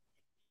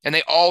 and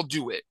they all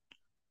do it.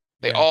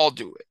 They all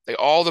do it.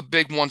 All the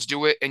big ones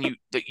do it, and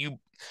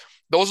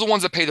those are the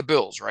ones that pay the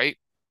bills, right?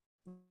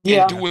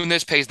 Yeah. And doing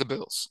this pays the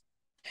bills.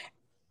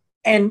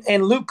 And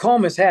Luke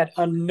Combs has had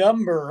a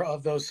number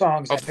of those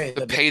songs that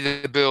pay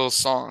the bills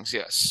songs,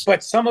 yes.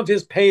 But some of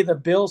his pay the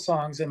bill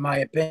songs, in my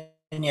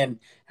opinion,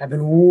 have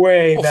been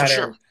way better. For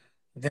sure.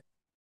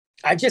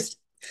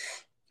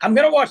 I'm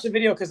gonna watch the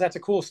video because that's a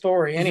cool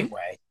story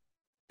anyway.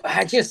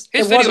 Mm-hmm. His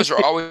videos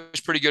are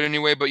always pretty good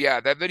anyway. But yeah,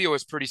 that video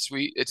is pretty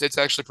sweet. It's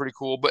actually pretty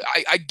cool. But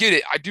I get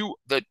it. I do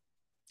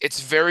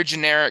it's very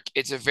generic.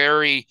 It is a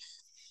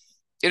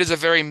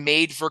very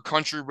made for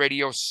country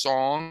radio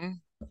song.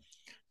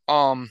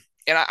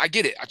 And I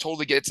get it. I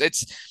totally get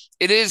it.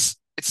 It's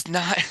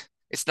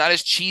not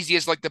as cheesy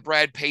as like the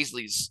Brad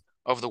Paisleys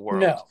of the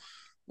world. No.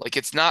 Like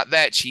it's not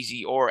that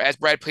cheesy, or as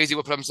Brad Paisley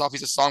would put himself,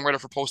 he's a songwriter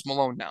for Post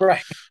Malone now.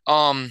 Right.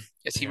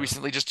 As he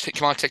recently just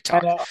came on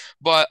TikTok.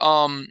 But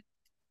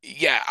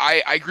yeah,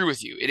 I agree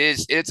with you. I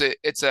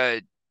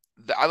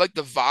like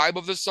the vibe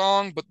of the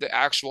song, but the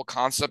actual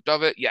concept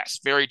of it, yes,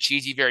 very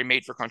cheesy, very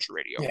made for country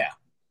radio.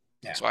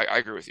 Yeah. So I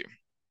agree with you.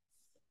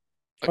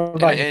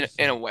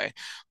 In a way.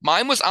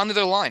 Mine was On the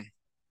Other Line.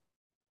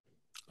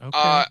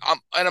 Okay.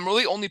 I'm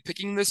really only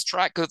picking this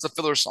track because it's a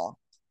filler song.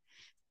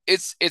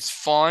 It's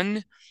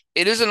fun.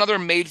 It is another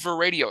made for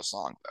radio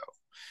song though.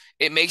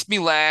 It makes me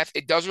laugh.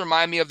 It does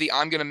remind me of the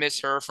I'm Gonna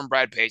Miss Her from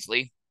Brad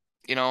Paisley.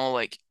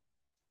 Like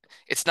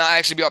it's not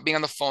actually about being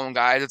on the phone,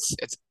 guys.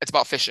 It's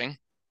about fishing.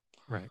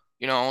 Right.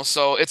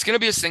 So it's gonna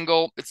be a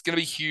single. It's gonna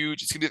be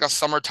huge. It's gonna be like a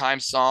summertime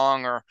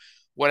song or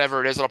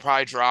whatever it is. It'll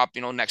probably drop,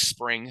 next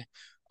spring.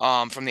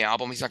 From the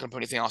album. He's not going to put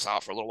anything else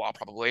out for a little while,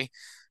 probably.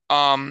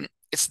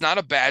 It's not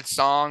a bad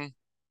song,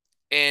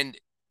 and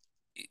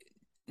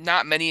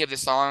not many of the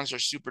songs are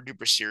super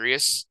duper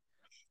serious.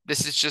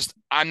 This is just,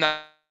 I'm not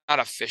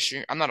a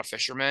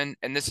fisherman,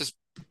 and this is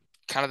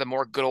kind of the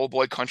more good old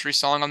boy country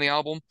song on the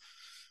album.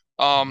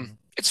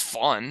 It's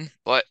fun,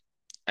 but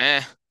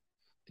it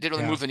didn't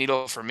really move the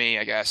needle for me,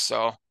 I guess.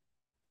 So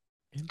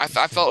I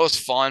felt it was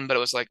fun, but it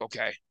was like,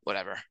 okay,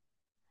 whatever.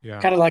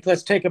 Yeah. Kind of like,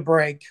 let's take a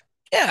break.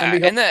 Yeah,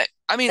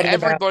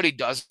 everybody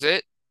does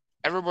it.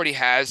 Everybody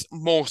has,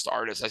 most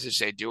artists, I should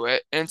say, do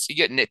it. And you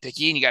get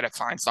nitpicky and you got to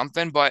find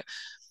something. But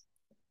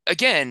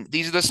again,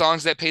 these are the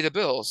songs that pay the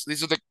bills.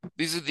 These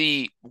are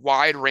the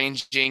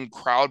wide-ranging,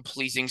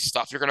 crowd-pleasing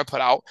stuff you're gonna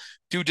put out.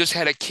 Dude just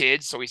had a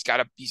kid, so he's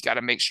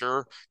gotta make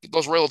sure get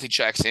those royalty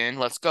checks in.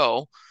 Let's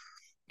go.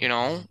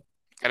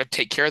 Gotta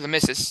take care of the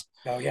missus.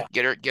 Oh yeah.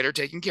 Get her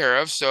taken care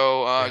of.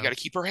 So you gotta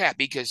keep her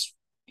happy because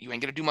you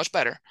ain't gonna do much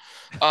better.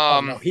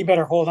 No, he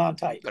better hold on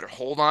tight. Better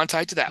hold on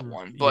tight to that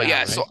one. But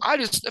so I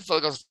feel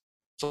like it was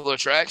a filler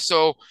track.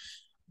 So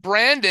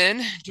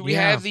Brandon, do we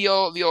have the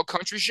old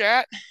country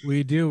chat?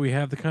 We do. We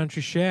have the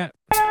country chat.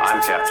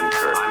 I'm Captain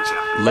Kirk.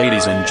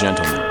 Ladies and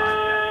gentlemen.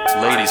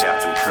 Ladies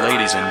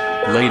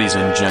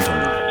and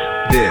gentlemen.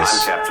 This is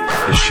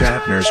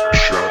Shatner's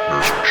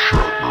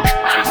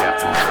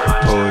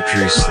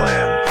Poetry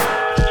Slam.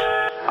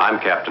 I'm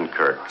Captain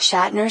Kirk.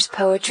 Shatner's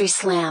Poetry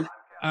Slam.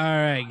 All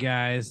right,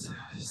 guys.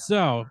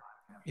 So,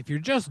 if you're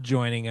just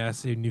joining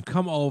us and you've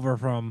come over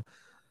from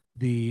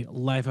the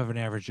Life of an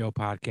Average Joe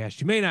podcast,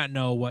 you may not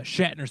know what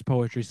Shatner's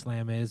Poetry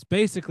Slam is.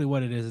 Basically,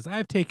 what it is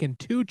I've taken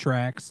 2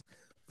 tracks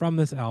from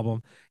this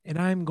album and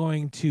I'm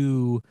going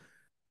to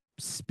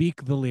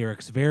speak the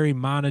lyrics, very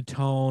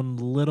monotone,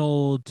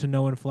 little to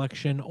no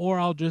inflection, or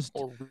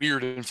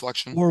weird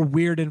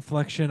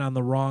inflection on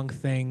the wrong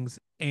things.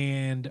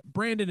 And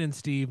Brandon and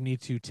Steve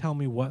need to tell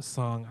me what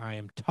song I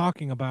am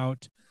talking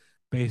about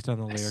based on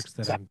the lyrics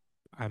that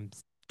I'm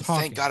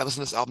talking. Thank God I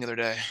listened to this album the other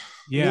day.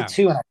 Yeah, me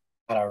too. I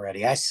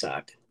already. I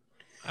sucked.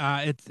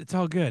 It's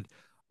all good.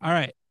 All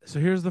right,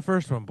 so here's the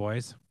first one,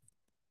 boys.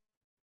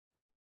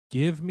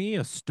 Give me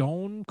a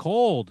stone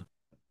cold,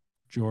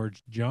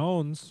 George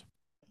Jones.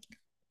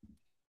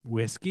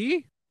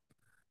 Whiskey,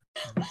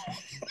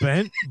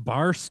 bent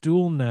bar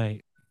stool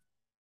night.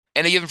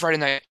 Any given Friday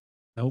night.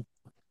 Nope.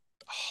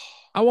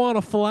 I want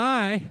to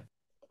fly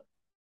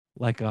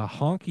like a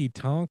honky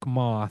tonk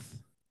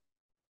moth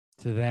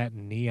to that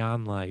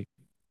neon light.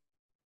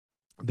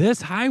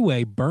 This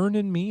highway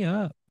burning me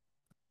up.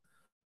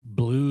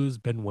 Blues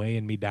been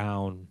weighing me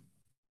down.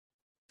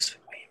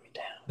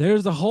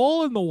 There's a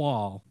hole in the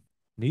wall.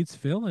 Needs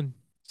filling.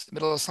 It's the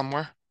middle of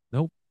somewhere.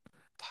 Nope.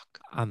 Fuck.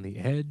 On the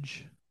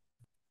edge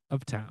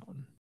of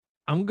town.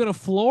 I'm gonna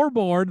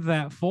floorboard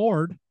that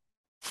Ford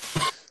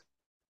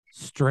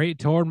straight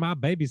toward my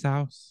baby's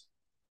house.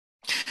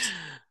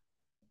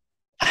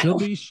 She'll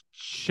be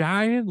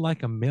shining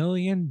like $1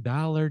 million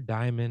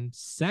diamond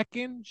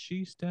second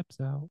she steps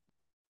out.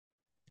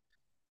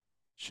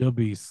 She'll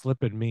be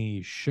slipping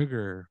me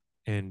sugar,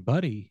 and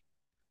buddy,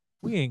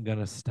 we ain't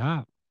gonna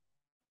stop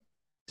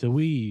till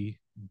we,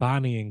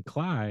 Bonnie and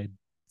Clyde,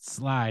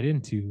 slide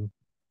into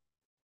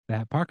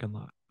that parking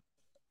lot.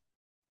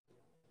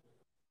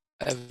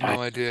 I have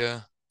no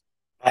idea.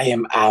 I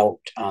am out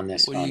on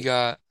this What one. do you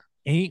got?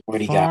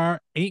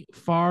 Ain't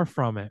far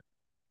from it.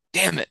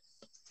 Damn it.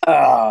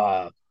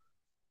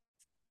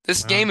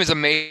 This Wow. game is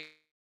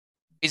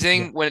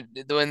amazing when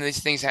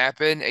these things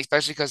happen,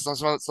 especially because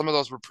some of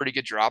those were pretty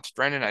good drops,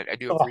 Brendan. I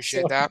do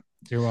appreciate that.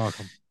 You're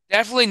welcome.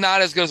 Definitely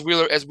not as good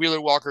as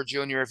Wheeler Walker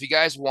Jr. If you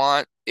guys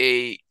want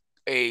a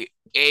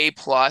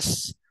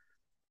plus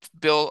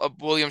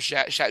William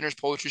Shatner's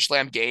Poetry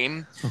Slam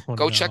game,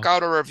 check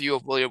out a review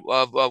of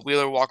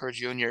Wheeler Walker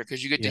Jr.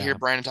 because you get to hear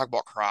Brandon talk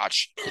about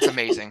crotch. It's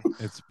amazing.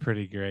 It's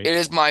pretty great. It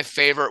is my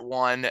favorite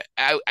one.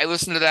 I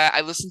listened to that.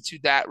 I listened to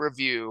that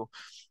review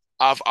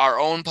of our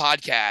own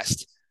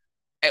podcast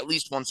at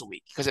least once a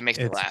week because it makes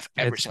me laugh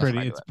every single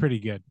time. It's pretty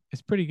good.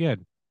 It's pretty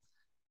good.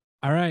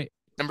 All right.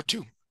 Number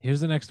 2. Here's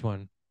the next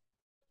one.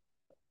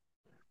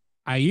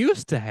 I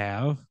used to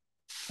have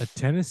a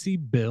Tennessee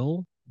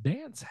Bill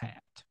dance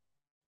hat,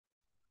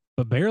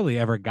 but barely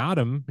ever got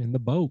him in the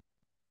boat.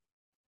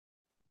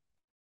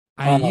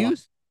 Line?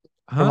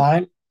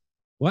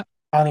 What?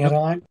 On the other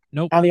line?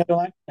 Nope. On the other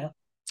line? No.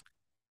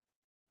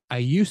 I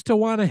used to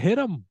want to hit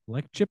him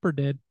like Chipper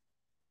did,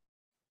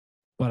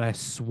 but I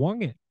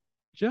swung it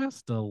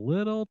just a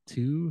little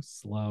too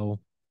slow.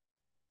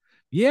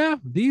 Yeah,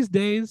 these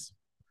days,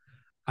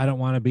 I don't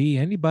want to be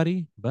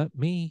anybody but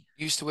me.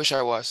 Used to wish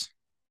I was.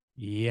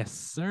 Yes,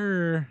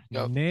 sir.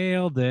 Yep.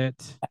 Nailed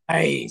it.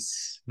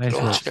 Nice. Nice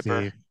Good work,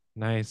 Chipper. Steve.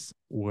 Nice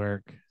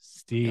work,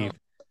 Steve. Yep.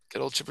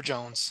 Good old Chipper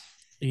Jones.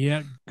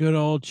 Yeah, good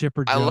old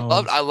Chipper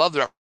Jones. I love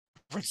the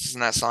references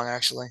in that song,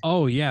 actually.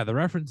 Oh, yeah. The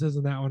references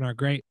in that one are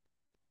great.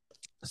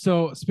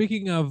 So,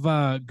 speaking of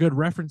good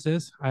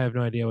references, I have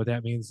no idea what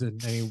that means in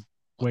any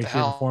way, shape,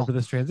 or form for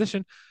this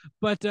transition.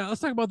 But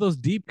let's talk about those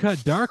deep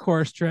cut Dark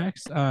Horse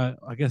tracks. I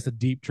guess a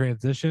deep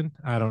transition.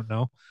 I don't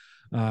know.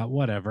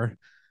 Whatever.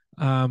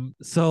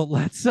 So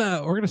let's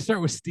we're gonna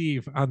start with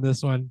Steve on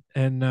this one.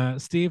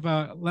 And Steve,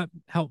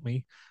 help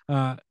me.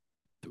 I'm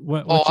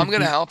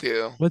gonna help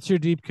you. What's your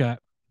deep cut?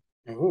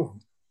 Ooh.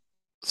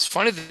 The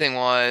funny thing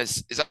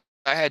is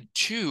I had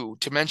 2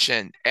 to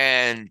mention,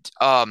 and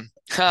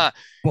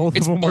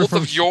both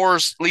of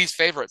yours least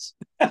favorites.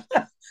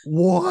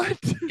 What?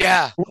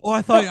 Yeah. Oh,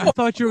 I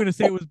thought you were gonna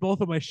say it was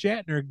both of my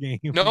Shatner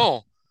games.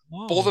 No,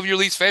 both of your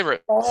least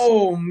favorite.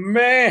 Oh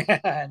man!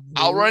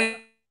 I'll run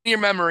your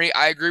memory.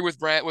 I agree with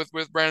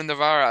Brandon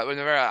Novara.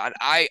 And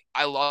I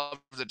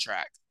loved the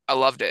track. I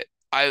loved it.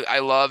 I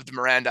loved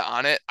Miranda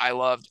on it. I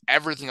loved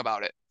everything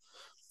about it.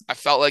 I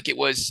felt like it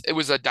was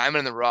a diamond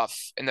in the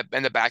rough in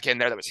the back end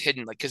there that was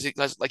hidden.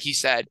 Because like he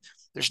said,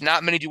 there's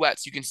not many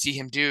duets you can see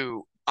him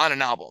do on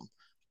an album.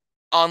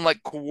 On like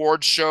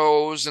award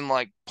shows and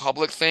like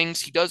public things,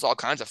 he does all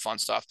kinds of fun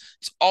stuff.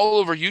 He's all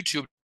over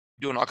YouTube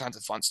doing all kinds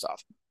of fun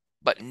stuff,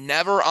 but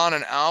never on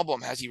an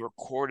album has he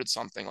recorded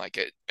something like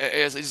it.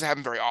 It doesn't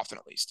happen very often,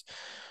 at least.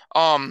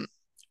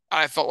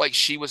 I felt like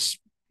she was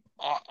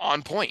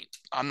on point.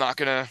 I'm not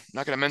gonna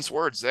mince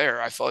words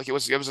there. I felt like it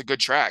was a good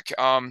track.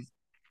 And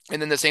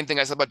then the same thing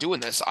I said about doing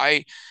this.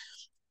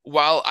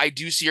 While I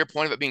do see your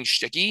point of it being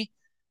shticky,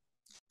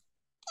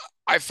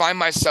 I find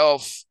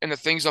myself in the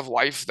things of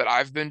life that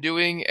I've been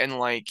doing and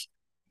like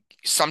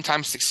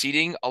sometimes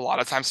succeeding, a lot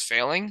of times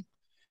failing,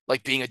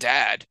 like being a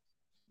dad.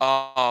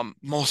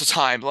 Most of the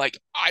time, like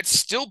I'd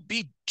still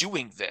be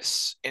doing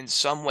this in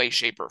some way,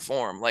 shape, or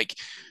form. Like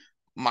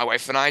my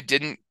wife and I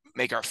didn't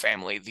make our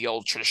family the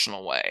old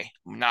traditional way,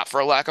 not for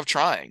a lack of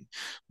trying,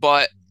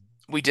 but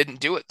we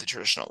didn't do it the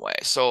traditional way.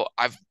 So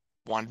I've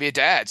wanted to be a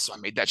dad, so I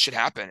made that shit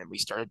happen, and we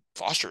started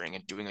fostering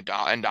and doing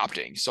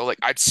adopting. So like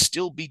I'd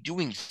still be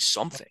doing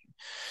something.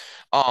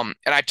 And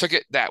I took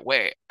it that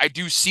way. I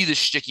do see the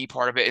sticky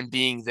part of it and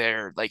being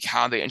there, like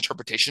how the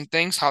interpretation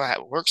things, how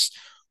that works,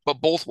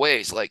 but both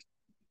ways. Like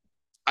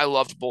I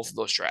loved both of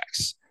those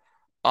tracks.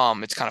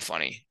 It's kind of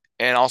funny.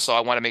 And also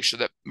I want to make sure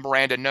that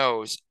Miranda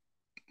knows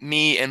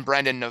me and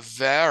Brendan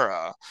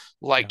Novara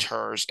liked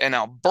hers. And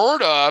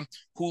Alberta,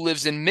 who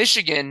lives in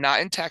Michigan, not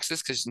in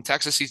Texas, because in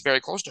Texas he's very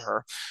close to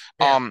her.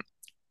 The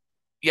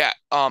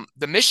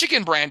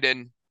Michigan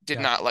Brandon did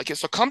not like it.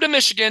 So come to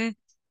Michigan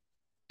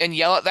and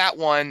yell at that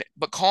one,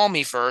 but call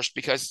me first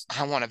because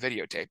I want to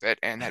videotape it,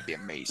 and that'd be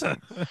amazing.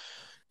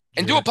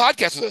 And do a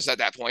podcast with us at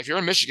that point. If you're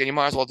in Michigan, you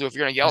might as well do. If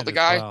you're gonna yell at the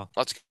guy,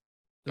 let's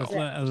go.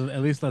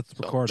 At least let's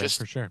record it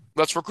for sure.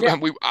 Let's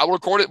record. I'll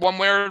record it one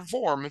way or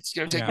form. It's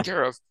gonna take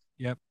care of.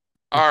 Yep.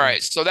 All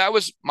right. So that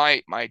was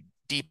my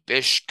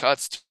deep-ish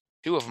cuts.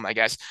 Two of them, I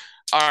guess.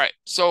 All right.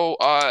 So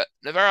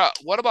Novara,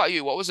 what about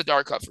you? What was a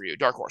dark cut for you?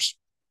 Dark horse.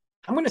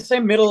 I'm gonna say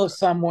middle of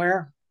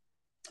somewhere.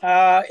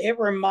 It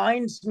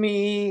reminds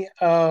me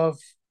of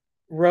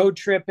road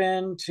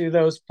tripping to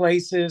those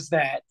places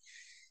that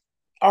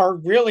are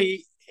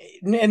really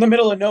in the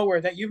middle of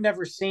nowhere that you've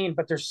never seen,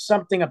 but there's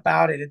something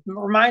about it. It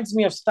reminds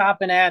me of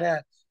stopping at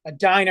a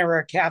diner or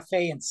a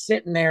cafe and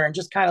sitting there and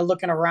just kind of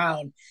looking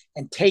around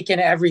and taking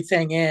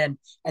everything in,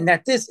 and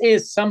that this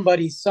is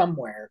somebody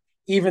somewhere.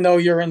 Even though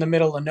you're in the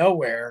middle of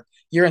nowhere,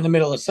 you're in the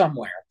middle of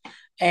somewhere.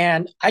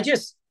 And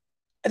there's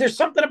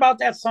something about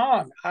that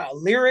song.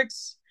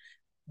 Lyrics,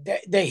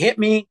 they hit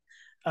me.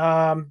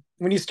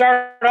 When you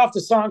start off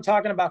the song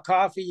talking about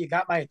coffee, you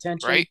got my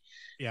attention. Right.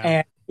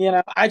 Yeah.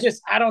 And I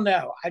don't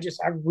know. I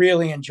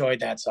really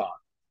enjoyed that song.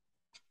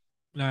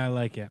 No, I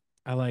like it.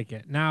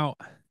 Now,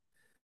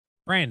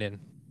 Brandon,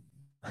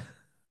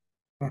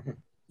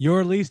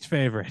 your least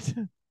favorite.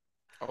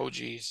 Oh,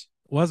 geez.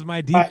 Was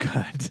my deep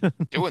cut.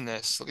 Doing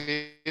this. Look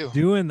at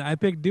you. I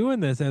picked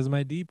doing this as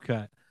my deep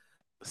cut.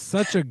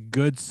 Such a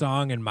good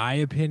song, in my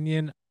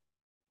opinion.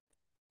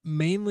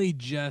 Mainly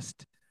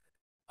just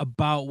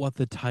about what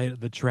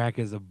the track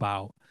is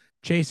about.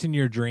 Chasing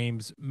your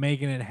dreams,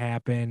 making it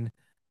happen,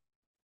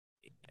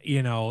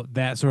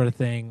 that sort of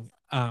thing.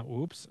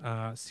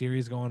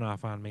 Siri's going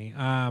off on me.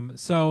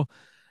 So,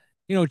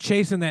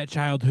 chasing that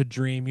childhood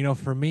dream,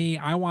 for me,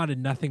 I wanted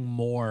nothing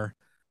more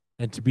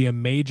than to be a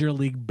Major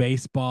League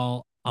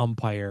Baseball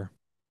umpire.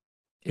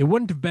 It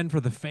wouldn't have been for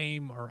the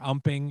fame or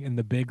umping in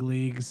the big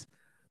leagues,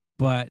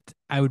 but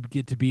I would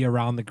get to be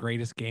around the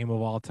greatest game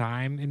of all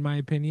time, in my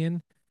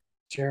opinion.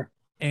 Sure.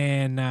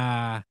 And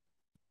I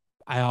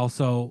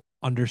also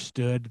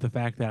understood the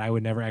fact that I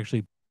would never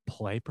actually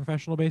play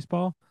professional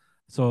baseball.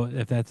 So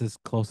if that's as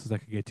close as I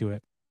could get to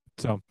it.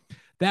 So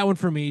that one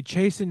for me,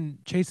 chasing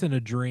a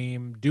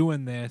dream,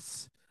 doing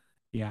this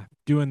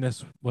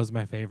was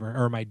my favorite,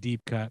 or my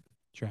deep cut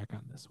track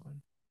on this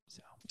one.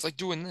 So it's like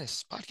doing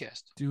this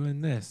podcast.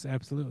 Doing this.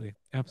 Absolutely.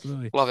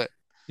 Love it.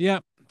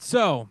 Yep.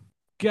 So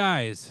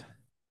guys,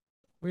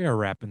 we are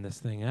wrapping this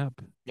thing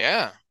up.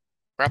 Yeah.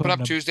 Wrapping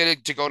up Tuesday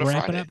to go to Friday.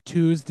 Wrapping up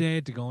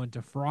Tuesday to go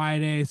into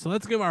Friday. So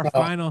let's give our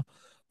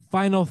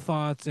final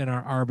thoughts and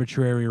our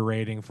arbitrary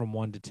rating from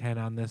 1 to 10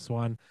 on this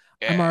one.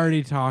 Yeah. I'm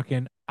already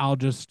talking. I'll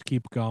just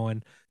keep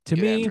going. To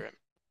me,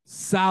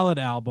 solid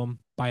album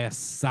by a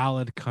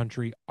solid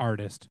country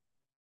artist.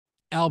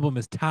 Album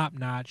is top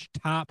notch,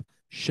 top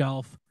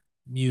shelf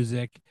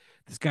music.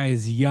 This guy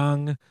is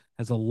young,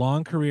 has a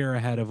long career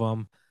ahead of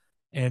him,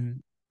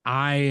 and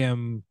I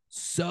am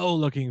so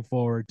looking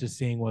forward to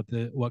seeing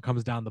what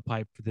comes down the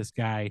pipe for this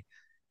guy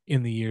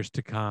in the years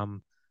to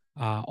come.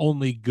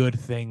 Only good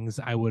things,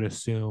 I would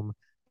assume.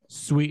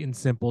 Sweet and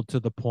simple, to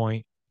the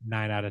point.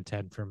 9 out of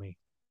 10 for me.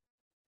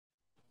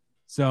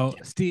 So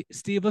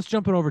Steve, let's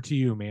jump it over to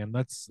you, man.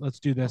 Let's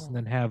do this and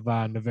then have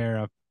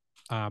Novara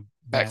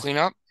back clean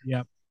up.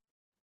 Yep.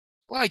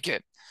 Like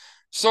it.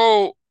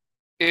 So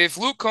if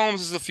Luke Combs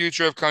is the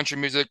future of country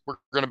music, we're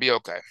gonna be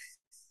okay.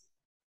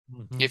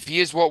 Mm-hmm. If he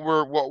is what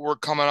we're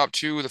coming up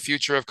to, the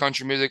future of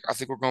country music, I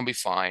think we're gonna be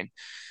fine.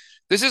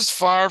 This is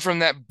far from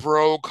that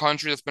bro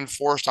country that's been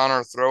forced on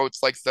our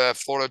throats, like the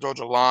Florida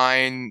Georgia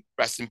Line,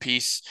 rest in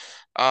peace,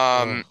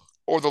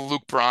 or the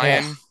Luke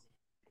Bryan,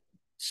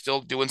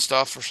 still doing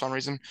stuff for some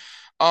reason.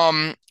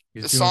 The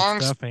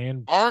songs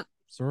aren't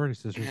sorority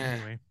sisters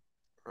anyway,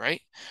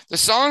 right? The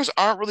songs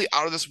aren't really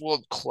out of this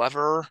world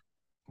clever,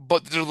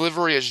 but the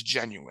delivery is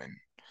genuine.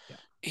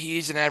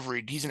 He's an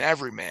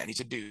everyman. He's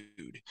a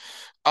dude.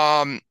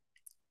 Um,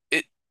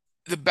 it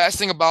the best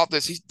thing about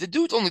this, the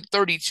dude's only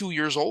 32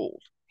 years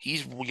old.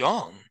 He's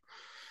young.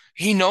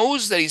 He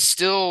knows that he's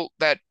still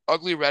that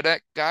ugly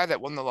redneck guy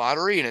that won the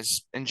lottery and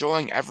is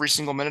enjoying every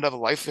single minute of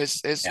life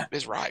his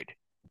ride.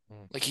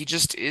 Like he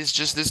just is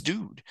just this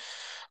dude.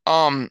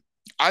 Um,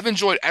 I've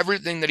enjoyed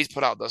everything that he's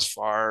put out thus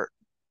far.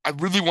 I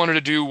really wanted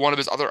to do one of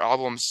his other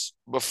albums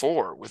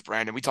before with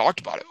Brandon. We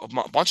talked about it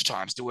a bunch of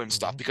times doing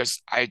stuff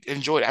because I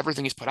enjoyed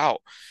everything he's put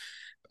out.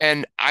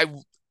 And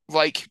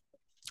like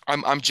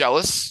I'm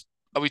jealous.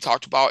 We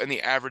talked about in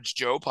the Average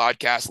Joe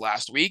podcast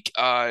last week.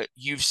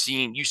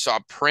 You saw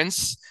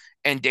Prince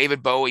and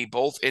David Bowie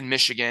both in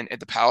Michigan at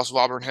the Palace of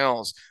Auburn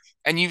Hills,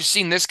 and you've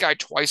seen this guy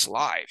twice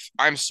live.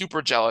 I'm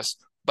super jealous,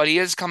 but he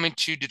is coming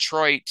to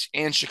Detroit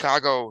and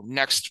Chicago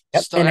next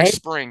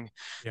spring.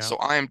 Yep. So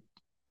I'm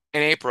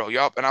in April.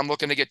 Yep, and I'm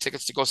looking to get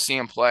tickets to go see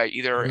him play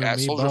either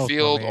at Soldier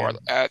Field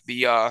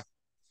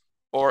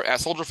or at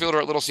Soldier Field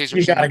or at Little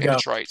Caesars in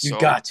Detroit. You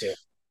got to.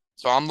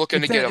 So I'm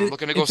looking to get him.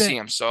 Looking to go see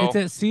him. So it's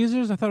at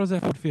Caesars. I thought it was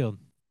at Ford Field.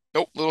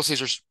 Nope, Little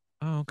Caesars.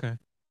 Oh, okay.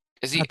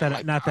 Is he?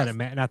 Not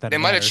that they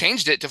might have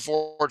changed it to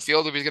Ford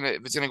Field if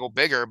it's gonna go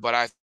bigger, but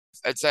I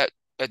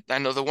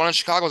know the one in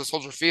Chicago is at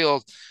Soldier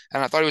Field,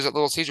 and I thought he was at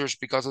Little Caesars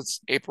because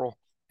it's April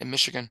in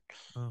Michigan.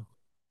 Oh.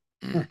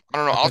 I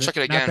don't know. I'll check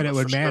it again. Not that it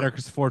would matter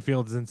because Ford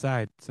Field is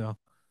inside, so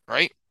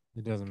right.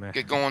 It doesn't matter.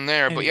 Get going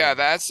there, anyway. But yeah,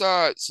 that's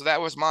so that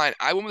was mine.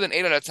 I went with an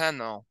 8 out of 10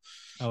 though.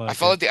 I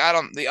felt like the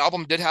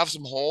album did have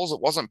some holes.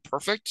 It wasn't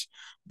perfect,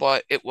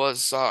 but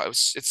it's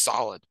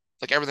solid.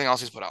 Like everything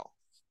else he's put out.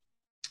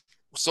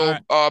 So,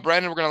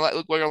 Brandon, we're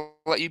gonna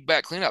let you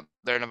back clean up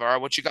there, Novara.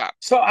 What you got?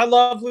 So I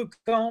love Luke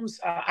Combs.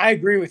 I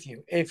agree with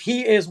you. If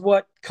he is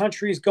what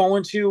country's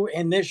going to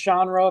in this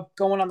genre,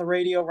 going on the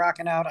radio,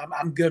 rocking out,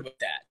 I'm good with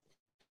that.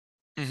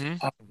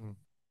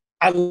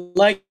 I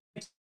like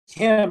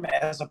him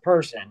as a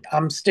person.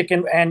 I'm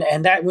sticking,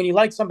 and that when you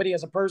like somebody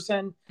as a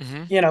person,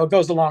 it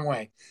goes a long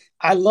way.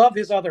 I love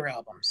his other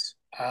albums.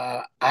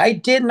 I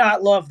did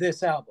not love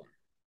this album.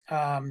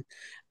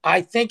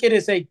 I think it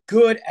is a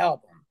good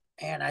album.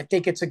 And I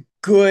think it's a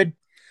good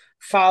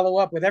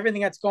follow-up with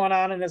everything that's going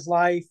on in his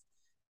life,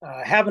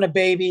 having a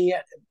baby.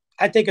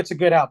 I think it's a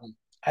good album.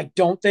 I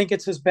don't think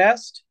it's his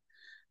best.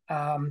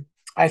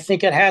 I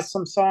think it has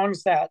some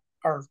songs that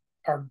are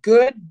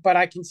good, but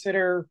I don't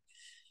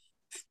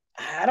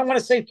want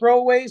to say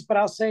throwaways, but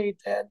I'll say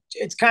that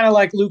it's kind of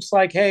like Luke's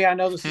like, hey, I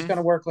know this is going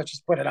to work. Let's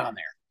just put it on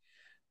there.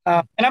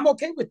 And I'm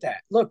okay with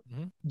that. Look,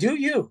 do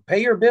you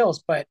pay your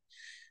bills, but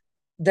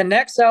the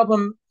next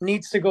album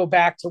needs to go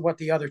back to what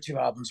the other two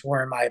albums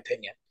were, in my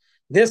opinion.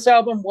 This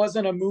album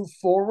wasn't a move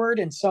forward.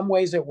 In some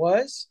ways it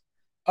was.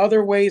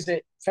 Other ways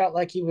it felt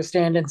like he was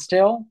standing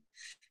still.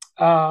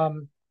 But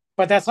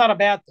that's not a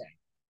bad thing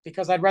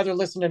because I'd rather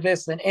listen to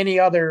this than any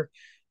other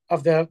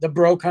of the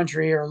bro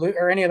country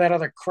or any of that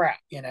other crap,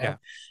 Yeah,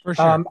 for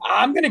sure.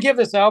 I'm going to give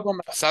this album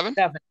a 7.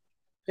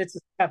 It's a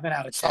 7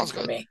 out of 10 Sounds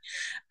for good. me.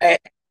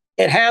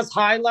 It has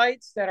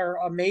highlights that are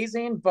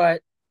amazing,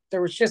 but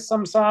there was just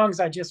some songs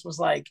I just was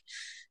like,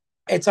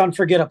 it's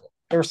unforgettable.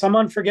 There were some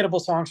unforgettable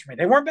songs for me.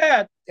 They weren't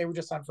bad. They were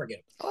just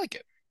unforgettable.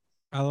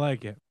 I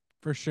like it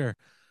for sure.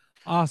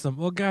 Awesome.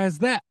 Well, guys,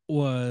 that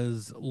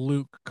was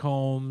Luke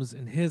Combs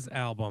and his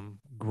album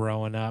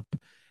Growing Up.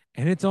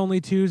 And it's only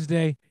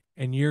Tuesday,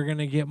 and you're going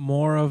to get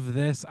more of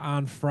this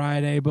on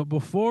Friday. But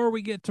before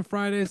we get to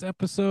Friday's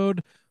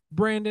episode,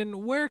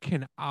 Brandon, where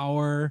can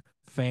our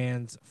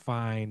fans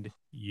find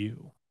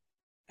you?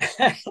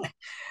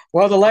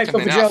 Well, the Life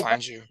of a Joe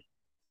find you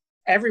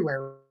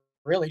everywhere,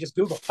 really. Just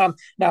Google.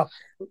 Now,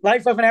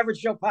 Life of an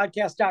Average Joe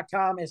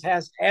podcast.com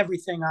has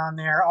everything on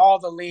there, all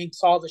the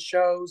links, all the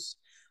shows,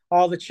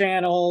 all the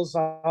channels,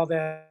 all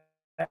the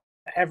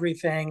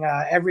everything.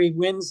 Every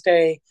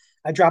Wednesday,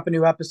 I drop a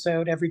new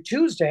episode. Every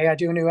Tuesday, I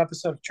do a new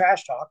episode of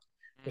Trash Talk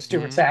with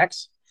Stuart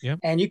Sachs. Yep.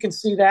 And you can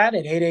see that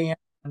at 8 a.m.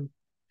 on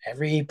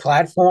every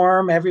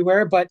platform,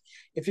 everywhere. But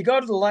if you go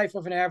to the Life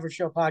of an Average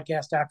Show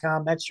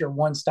podcast.com, that's your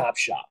one-stop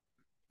shop.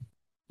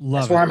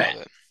 That's where I'm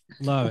at.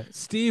 Love it.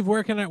 Steve,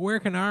 where can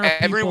our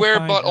everywhere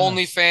people but find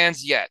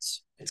OnlyFans yet?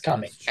 It's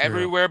coming.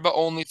 Everywhere but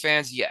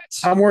OnlyFans yet.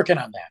 I'm working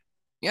on that.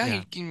 Yeah.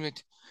 You can,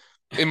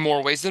 in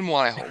more ways than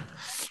one, I hope.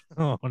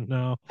 Oh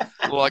no.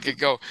 Well, I could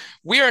go.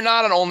 We are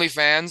not on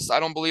OnlyFans. I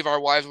don't believe our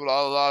wives would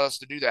allow us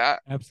to do that.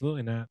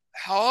 Absolutely not.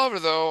 However,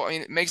 though, I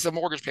mean, it makes the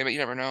mortgage payment. You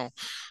never know.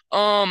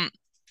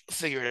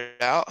 Figure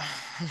it out.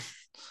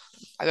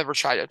 I've never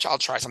tried it. I'll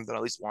try something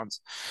at least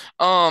once.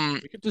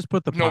 We could just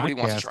put the nobody podcast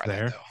wants to try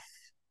there. that, though.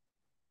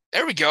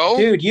 There we go.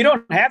 Dude, you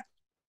don't have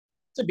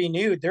to be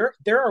nude. There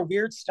are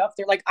weird stuff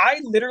there. Like, I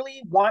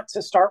literally want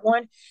to start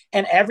one,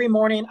 and every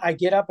morning I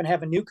get up and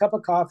have a new cup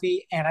of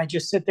coffee, and I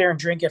just sit there and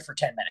drink it for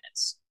 10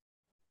 minutes.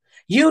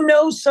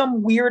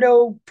 Some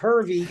weirdo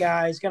pervy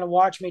guy is going to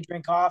watch me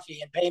drink coffee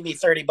and pay me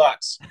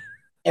 $30.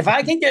 If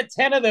I can get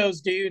 10 of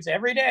those dudes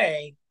every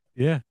day,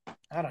 Yeah.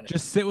 I don't know.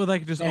 Just sit with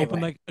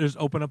Anyway.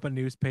 open up a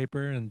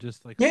newspaper and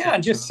just like Yeah,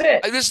 sit just down.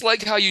 sit. I just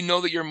like how you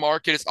know that your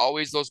market is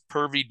always those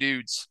pervy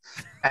dudes.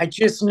 I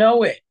just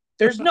know it.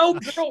 There's no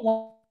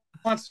girl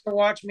wants to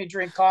watch me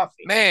drink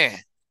coffee. Man.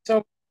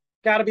 So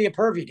got to be a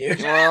pervy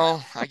dude.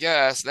 Well, I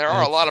guess there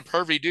are a lot of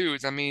pervy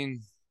dudes. I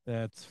mean,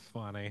 that's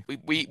funny.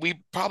 We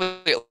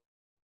probably at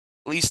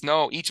least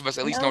know, each of us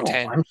at least know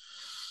 10. I'm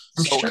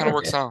so sure it kind of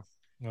works out.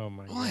 Oh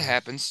my god. Well, it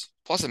happens.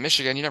 Plus in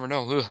Michigan, you never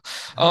know.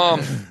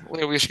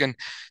 Michigan.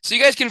 So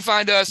you guys can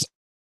find us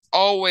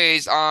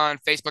always on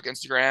Facebook,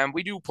 Instagram.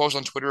 We do post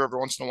on Twitter every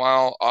once in a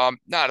while.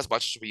 Not as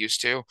much as we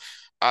used to.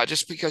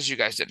 Just because you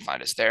guys didn't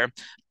find us there.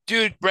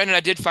 Dude, Brendan,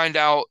 I did find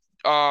out,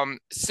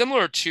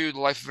 similar to the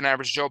Life of an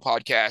Average Joe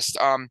podcast,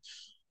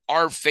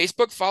 our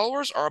Facebook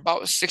followers are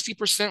about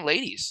 60%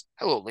 ladies.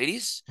 Hello,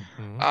 ladies.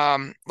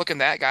 Look at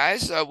that,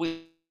 guys.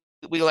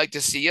 We like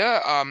to see you.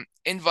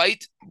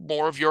 Invite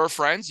more of your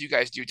friends. You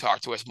guys do talk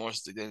to us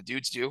mostly than the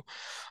dudes do.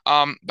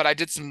 But I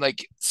did some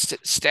like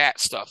stat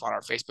stuff on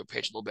our Facebook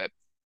page a little bit,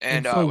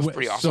 and so, it was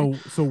pretty awesome.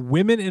 So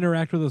women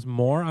interact with us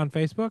more on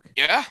Facebook?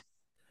 Yeah,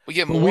 we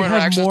get more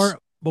interactions.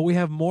 But we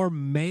have more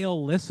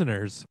male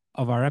listeners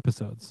of our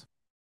episodes.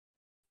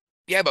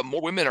 Yeah, but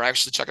more women are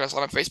actually checking us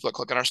out on Facebook,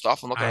 clicking our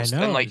stuff and looking at us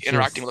and like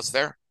interacting with us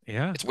there.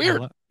 Yeah, it's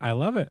weird. I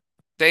love it.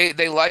 They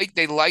like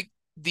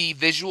the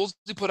visuals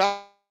we put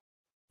out.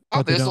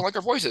 They just don't like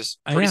our voices.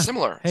 Pretty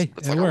similar. Hey,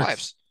 it's like our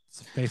lives.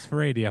 It's face for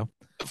radio.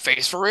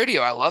 Face for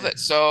radio. I love it.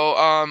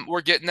 So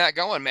we're getting that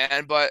going,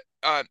 man. But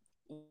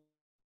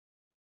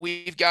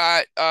we've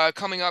got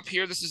coming up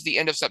here. This is the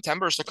end of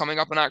September, so coming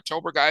up in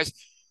October, guys.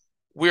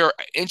 We're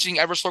inching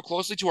ever so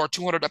closely to our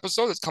 200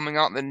 episode that's coming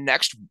out in the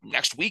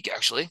next week,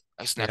 actually.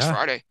 That's next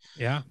Friday.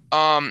 Yeah.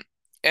 And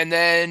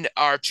then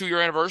our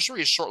 2-year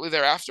anniversary is shortly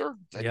thereafter,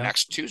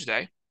 next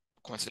Tuesday,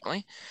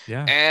 coincidentally.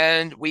 Yeah.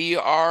 And we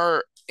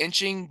are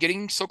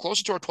getting so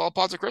closer to our 12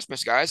 pods of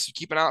Christmas, guys. So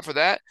keep an eye out for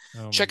that.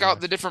 Check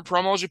out the different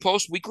promos we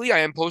post weekly. I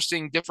am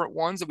posting different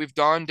ones that we've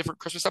done, different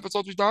Christmas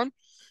episodes we've done,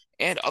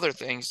 and other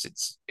things.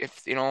 It's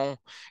if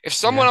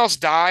someone else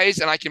dies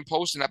and I can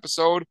post an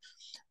episode.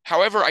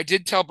 However, I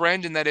did tell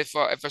Brandon that if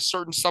a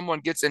certain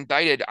someone gets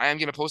indicted, I am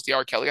going to post the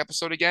R. Kelly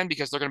episode again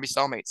because they're going to be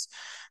cellmates.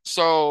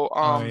 So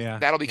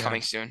that'll be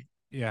coming soon.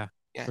 Yeah,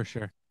 for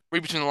sure.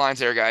 Read between the lines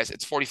there, guys.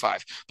 It's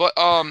 45. But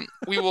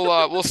we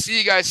will we'll see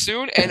you guys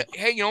soon. And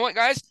hey, you know what,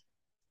 guys?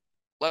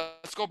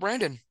 Let's go,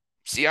 Brandon.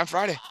 See you on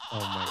Friday. Oh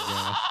my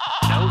gosh.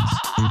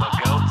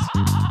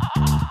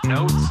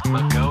 Notes,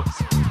 my goats.